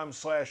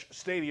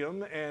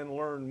jaguars.com/stadium and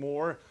learn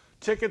more.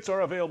 Tickets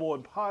are available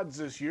in pods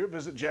this year.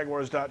 Visit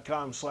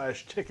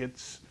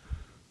jaguars.com/tickets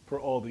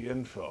for all the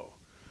info.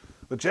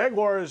 The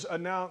Jaguars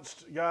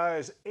announced,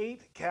 guys,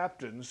 8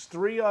 captains,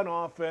 3 on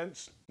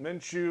offense,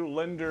 Minshew,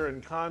 Linder,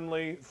 and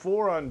Conley,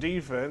 4 on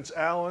defense,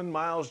 Allen,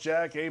 Miles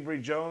Jack, Avery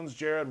Jones,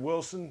 Jared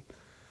Wilson,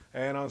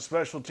 and on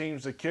special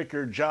teams, the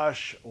kicker,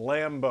 Josh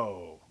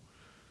Lambo.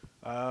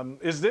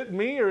 Is it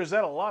me, or is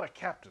that a lot of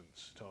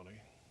captains,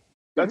 Tony?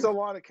 That's a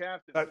lot of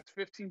captains. It's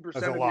 15%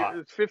 of your.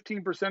 It's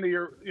 15% of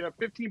your.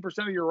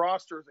 15% of your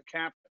roster is a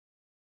captain.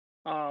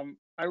 I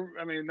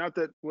mean, not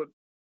that what.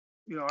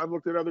 I've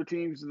looked at other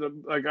teams.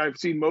 I've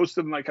seen most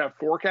of them have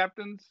 4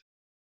 captains.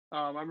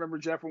 I remember,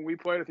 Jeff, when we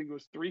played, I think it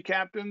was 3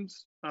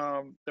 captains.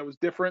 That was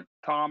different.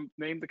 Tom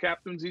named the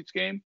captains each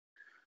game.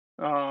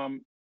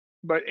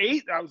 But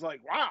 8, I was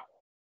like, wow,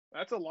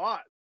 that's a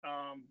lot.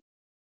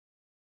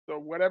 So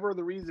whatever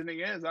the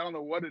reasoning is, I don't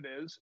know what it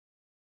is.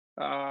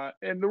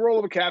 And the role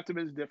of a captain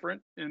is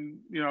different, and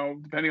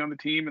depending on the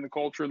team and the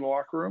culture in the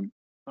locker room.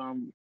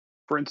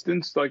 For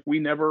instance, we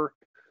never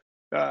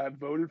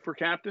voted for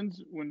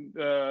captains when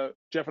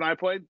Jeff and I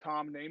played.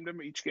 Tom named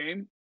them each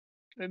game,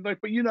 and but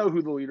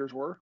who the leaders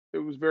were. It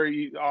was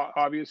very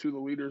obvious who the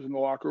leaders in the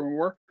locker room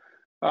were.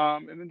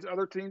 And then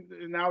other teams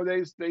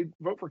nowadays, they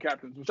vote for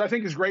captains, which I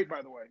think is great,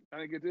 by the way. I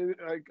think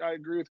I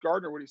agree with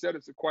Gardner what he said.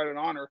 It's quite an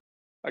honor.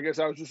 I guess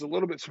I was just a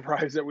little bit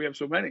surprised that we have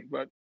so many,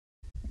 but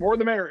more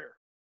the merrier.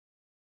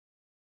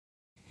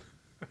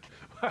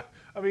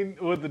 I mean,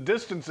 with the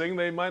distancing,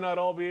 they might not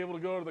all be able to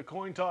go to the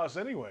coin toss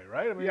anyway,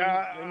 right? I mean,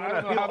 yeah, they I might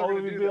don't not know how they're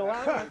going to be do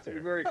allowed that. out It's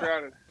there. very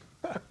crowded.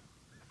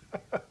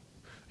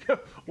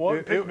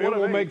 It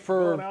will make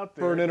for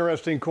an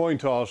interesting coin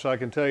toss, I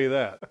can tell you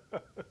that.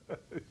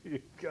 You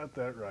got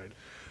that right.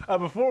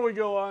 Before we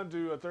go on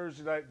to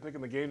Thursday night,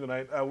 picking the game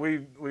tonight,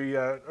 we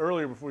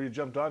earlier before you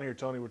jumped on here,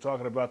 Tony, we're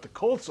talking about the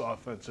Colts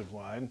offensive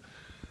line.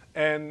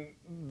 And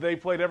they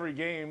played every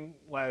game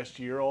last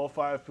year, all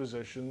 5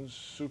 positions,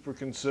 super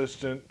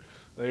consistent.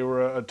 They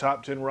were a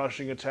top 10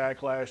 rushing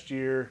attack last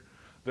year.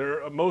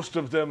 Most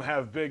of them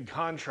have big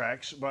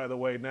contracts, by the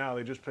way, now.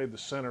 They just paid the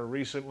center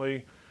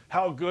recently.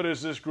 How good is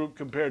this group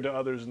compared to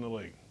others in the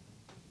league?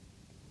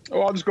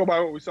 Well, I'll just go by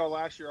what we saw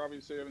last year.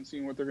 Obviously, I haven't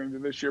seen what they're going to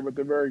do this year, but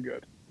they're very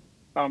good.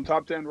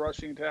 Top 10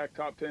 rushing attack,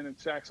 top 10 in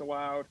sacks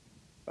allowed.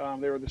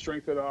 They were the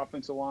strength of the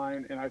offensive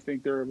line, and I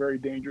think they're a very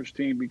dangerous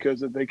team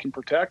because they can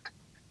protect.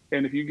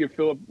 And if you give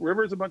Phillip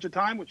Rivers a bunch of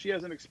time, which he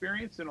hasn't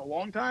experienced in a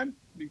long time,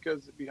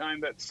 because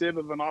behind that sieve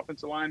of an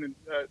offensive line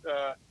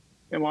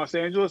in Los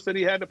Angeles that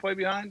he had to play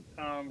behind,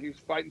 he was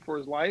fighting for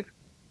his life.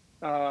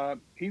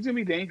 He's going to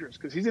be dangerous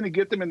because he's going to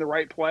get them in the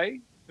right play,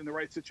 in the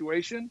right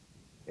situation.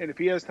 And if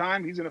he has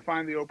time, he's going to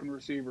find the open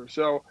receiver.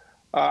 So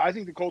I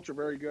think the Colts are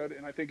very good,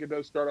 and I think it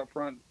does start up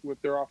front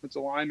with their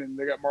offensive line. And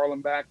they got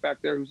Marlon back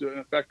there, who's an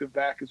effective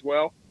back as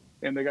well.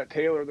 And they got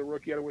Taylor, the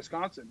rookie out of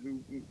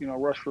Wisconsin, who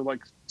rushed for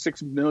like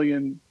 6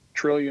 million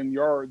trillion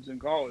yards in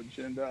college.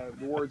 And the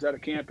words out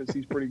of camp is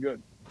he's pretty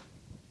good.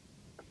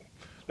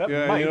 That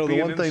might be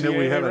the one thing that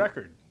we have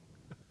record.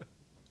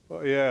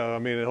 Well, yeah, I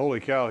mean, holy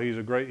cow, he's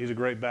a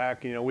great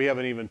back. We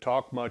haven't even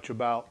talked much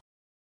about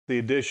the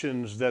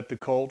additions that the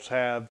Colts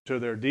have to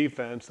their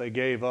defense. They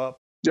gave up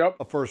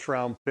a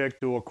first-round pick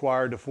to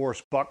acquire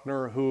DeForest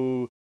Buckner,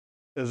 who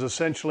is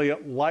essentially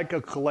like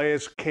a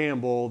Calais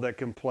Campbell that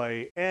can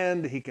play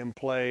end. He can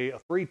play a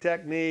 3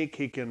 technique.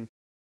 He can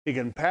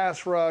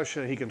pass rush,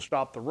 and he can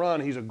stop the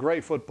run. He's a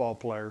great football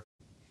player.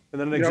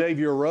 And then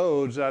Xavier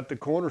Rhodes at the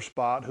corner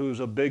spot, who's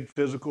a big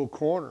physical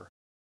corner.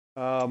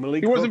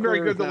 Malik he wasn't Hooker very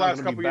good the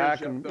last couple years.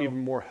 Back and even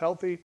more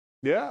healthy.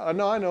 Yeah, I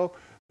know.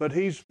 But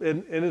he's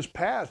in his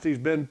past, he's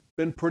been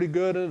pretty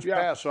good in his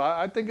past. So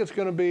I think it's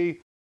going to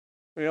be,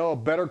 a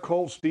better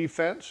Colts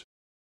defense,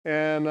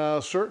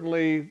 and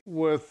certainly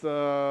with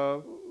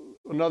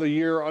another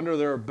year under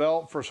their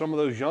belt for some of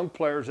those young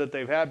players that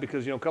they've had,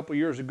 because a couple of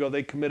years ago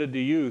they committed to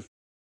youth,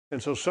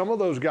 and so some of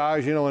those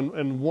guys,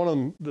 and one of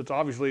them that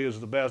obviously is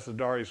the best is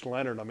Darius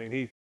Leonard. I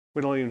mean,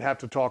 we don't even have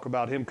to talk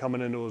about him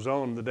coming into his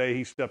own. The day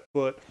he stepped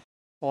foot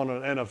on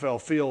an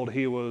NFL field,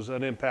 he was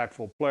an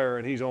impactful player,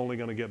 and he's only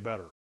going to get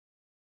better.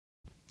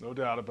 No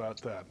doubt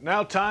about that.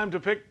 Now time to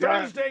pick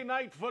Thursday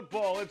night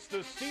football. It's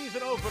the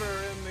season opener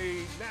in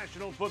the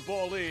National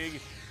Football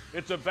League.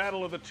 It's a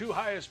battle of the 2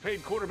 highest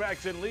paid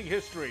quarterbacks in league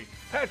history.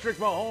 Patrick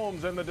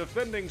Mahomes and the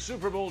defending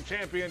Super Bowl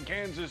champion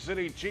Kansas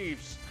City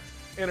Chiefs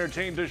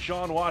entertain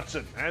Deshaun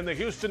Watson. And the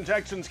Houston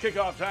Texans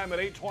kickoff time at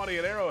 8:20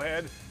 at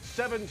Arrowhead.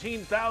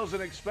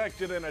 17,000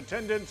 expected in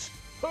attendance.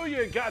 Who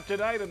you got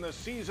tonight in the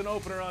season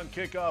opener on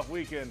kickoff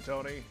weekend,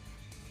 Tony?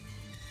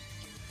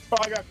 Well,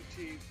 I got the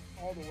Chiefs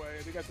all the way.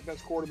 They got the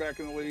best quarterback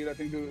in the league. I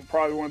think they're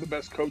probably one of the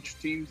best coached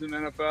teams in the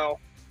NFL.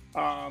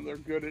 They're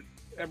good at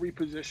every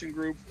position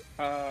group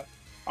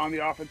on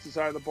the offensive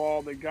side of the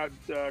ball. They got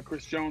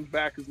Chris Jones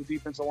back as the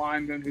defensive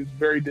lineman, who's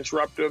very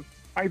disruptive.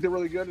 I think they're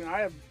really good, and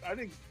I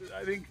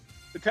think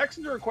the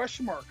Texans are a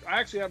question mark. I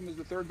actually have them as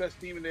the 3rd best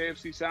team in the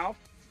AFC South.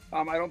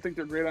 I don't think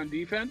they're great on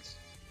defense,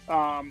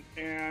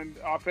 and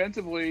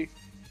offensively,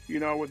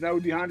 with no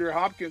DeAndre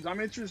Hopkins,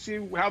 I'm interested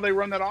to see how they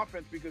run that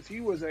offense, because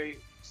he was a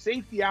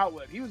safety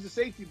outlet. He was the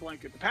safety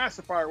blanket, the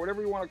pacifier,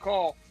 whatever you want to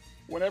call.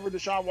 Whenever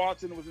Deshaun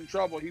Watson was in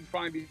trouble, he'd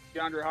find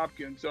DeAndre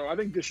Hopkins. So I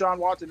think Deshaun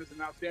Watson is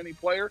an outstanding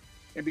player,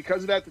 and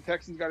because of that, the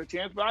Texans got a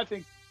chance. But I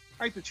think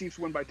the Chiefs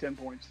win by 10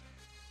 points.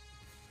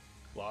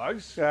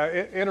 Logs?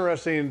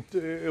 Interesting.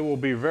 It will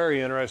be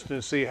very interesting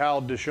to see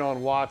how Deshaun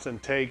Watson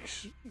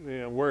takes,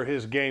 where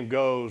his game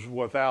goes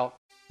without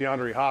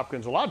DeAndre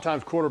Hopkins. A lot of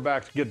times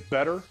quarterbacks get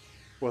better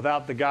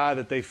without the guy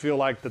that they feel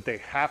like that they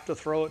have to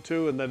throw it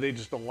to, and then they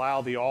just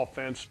allow the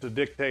offense to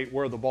dictate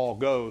where the ball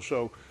goes.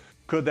 So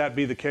could that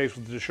be the case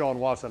with Deshaun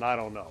Watson? I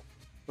don't know.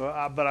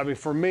 But I mean,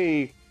 for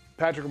me,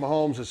 Patrick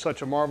Mahomes is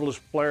such a marvelous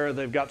player.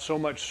 They've got so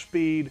much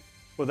speed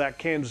with that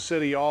Kansas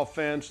City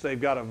offense.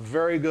 They've got a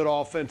very good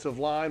offensive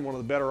line, one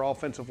of the better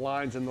offensive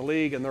lines in the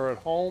league, and they're at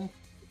home.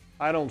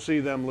 I don't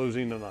see them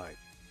losing tonight.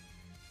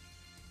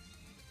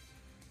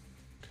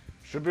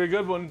 Should be a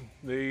good one.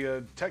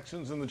 The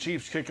Texans and the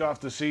Chiefs kick off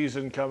the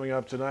season coming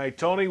up tonight.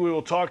 Tony, we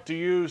will talk to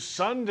you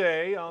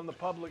Sunday on the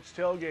Publix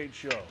Tailgate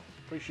Show.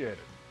 Appreciate it.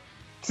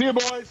 See you,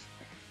 boys.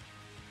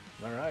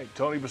 All right.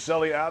 Tony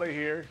Baselli out of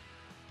here.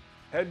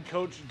 Head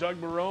coach Doug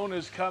Marrone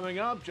is coming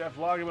up. Jeff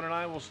Lageman and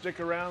I will stick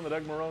around. The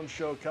Doug Marrone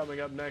Show coming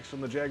up next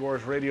on the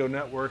Jaguars Radio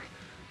Network.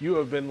 You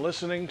have been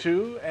listening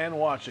to and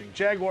watching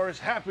Jaguars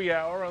Happy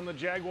Hour on the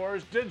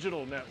Jaguars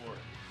Digital Network.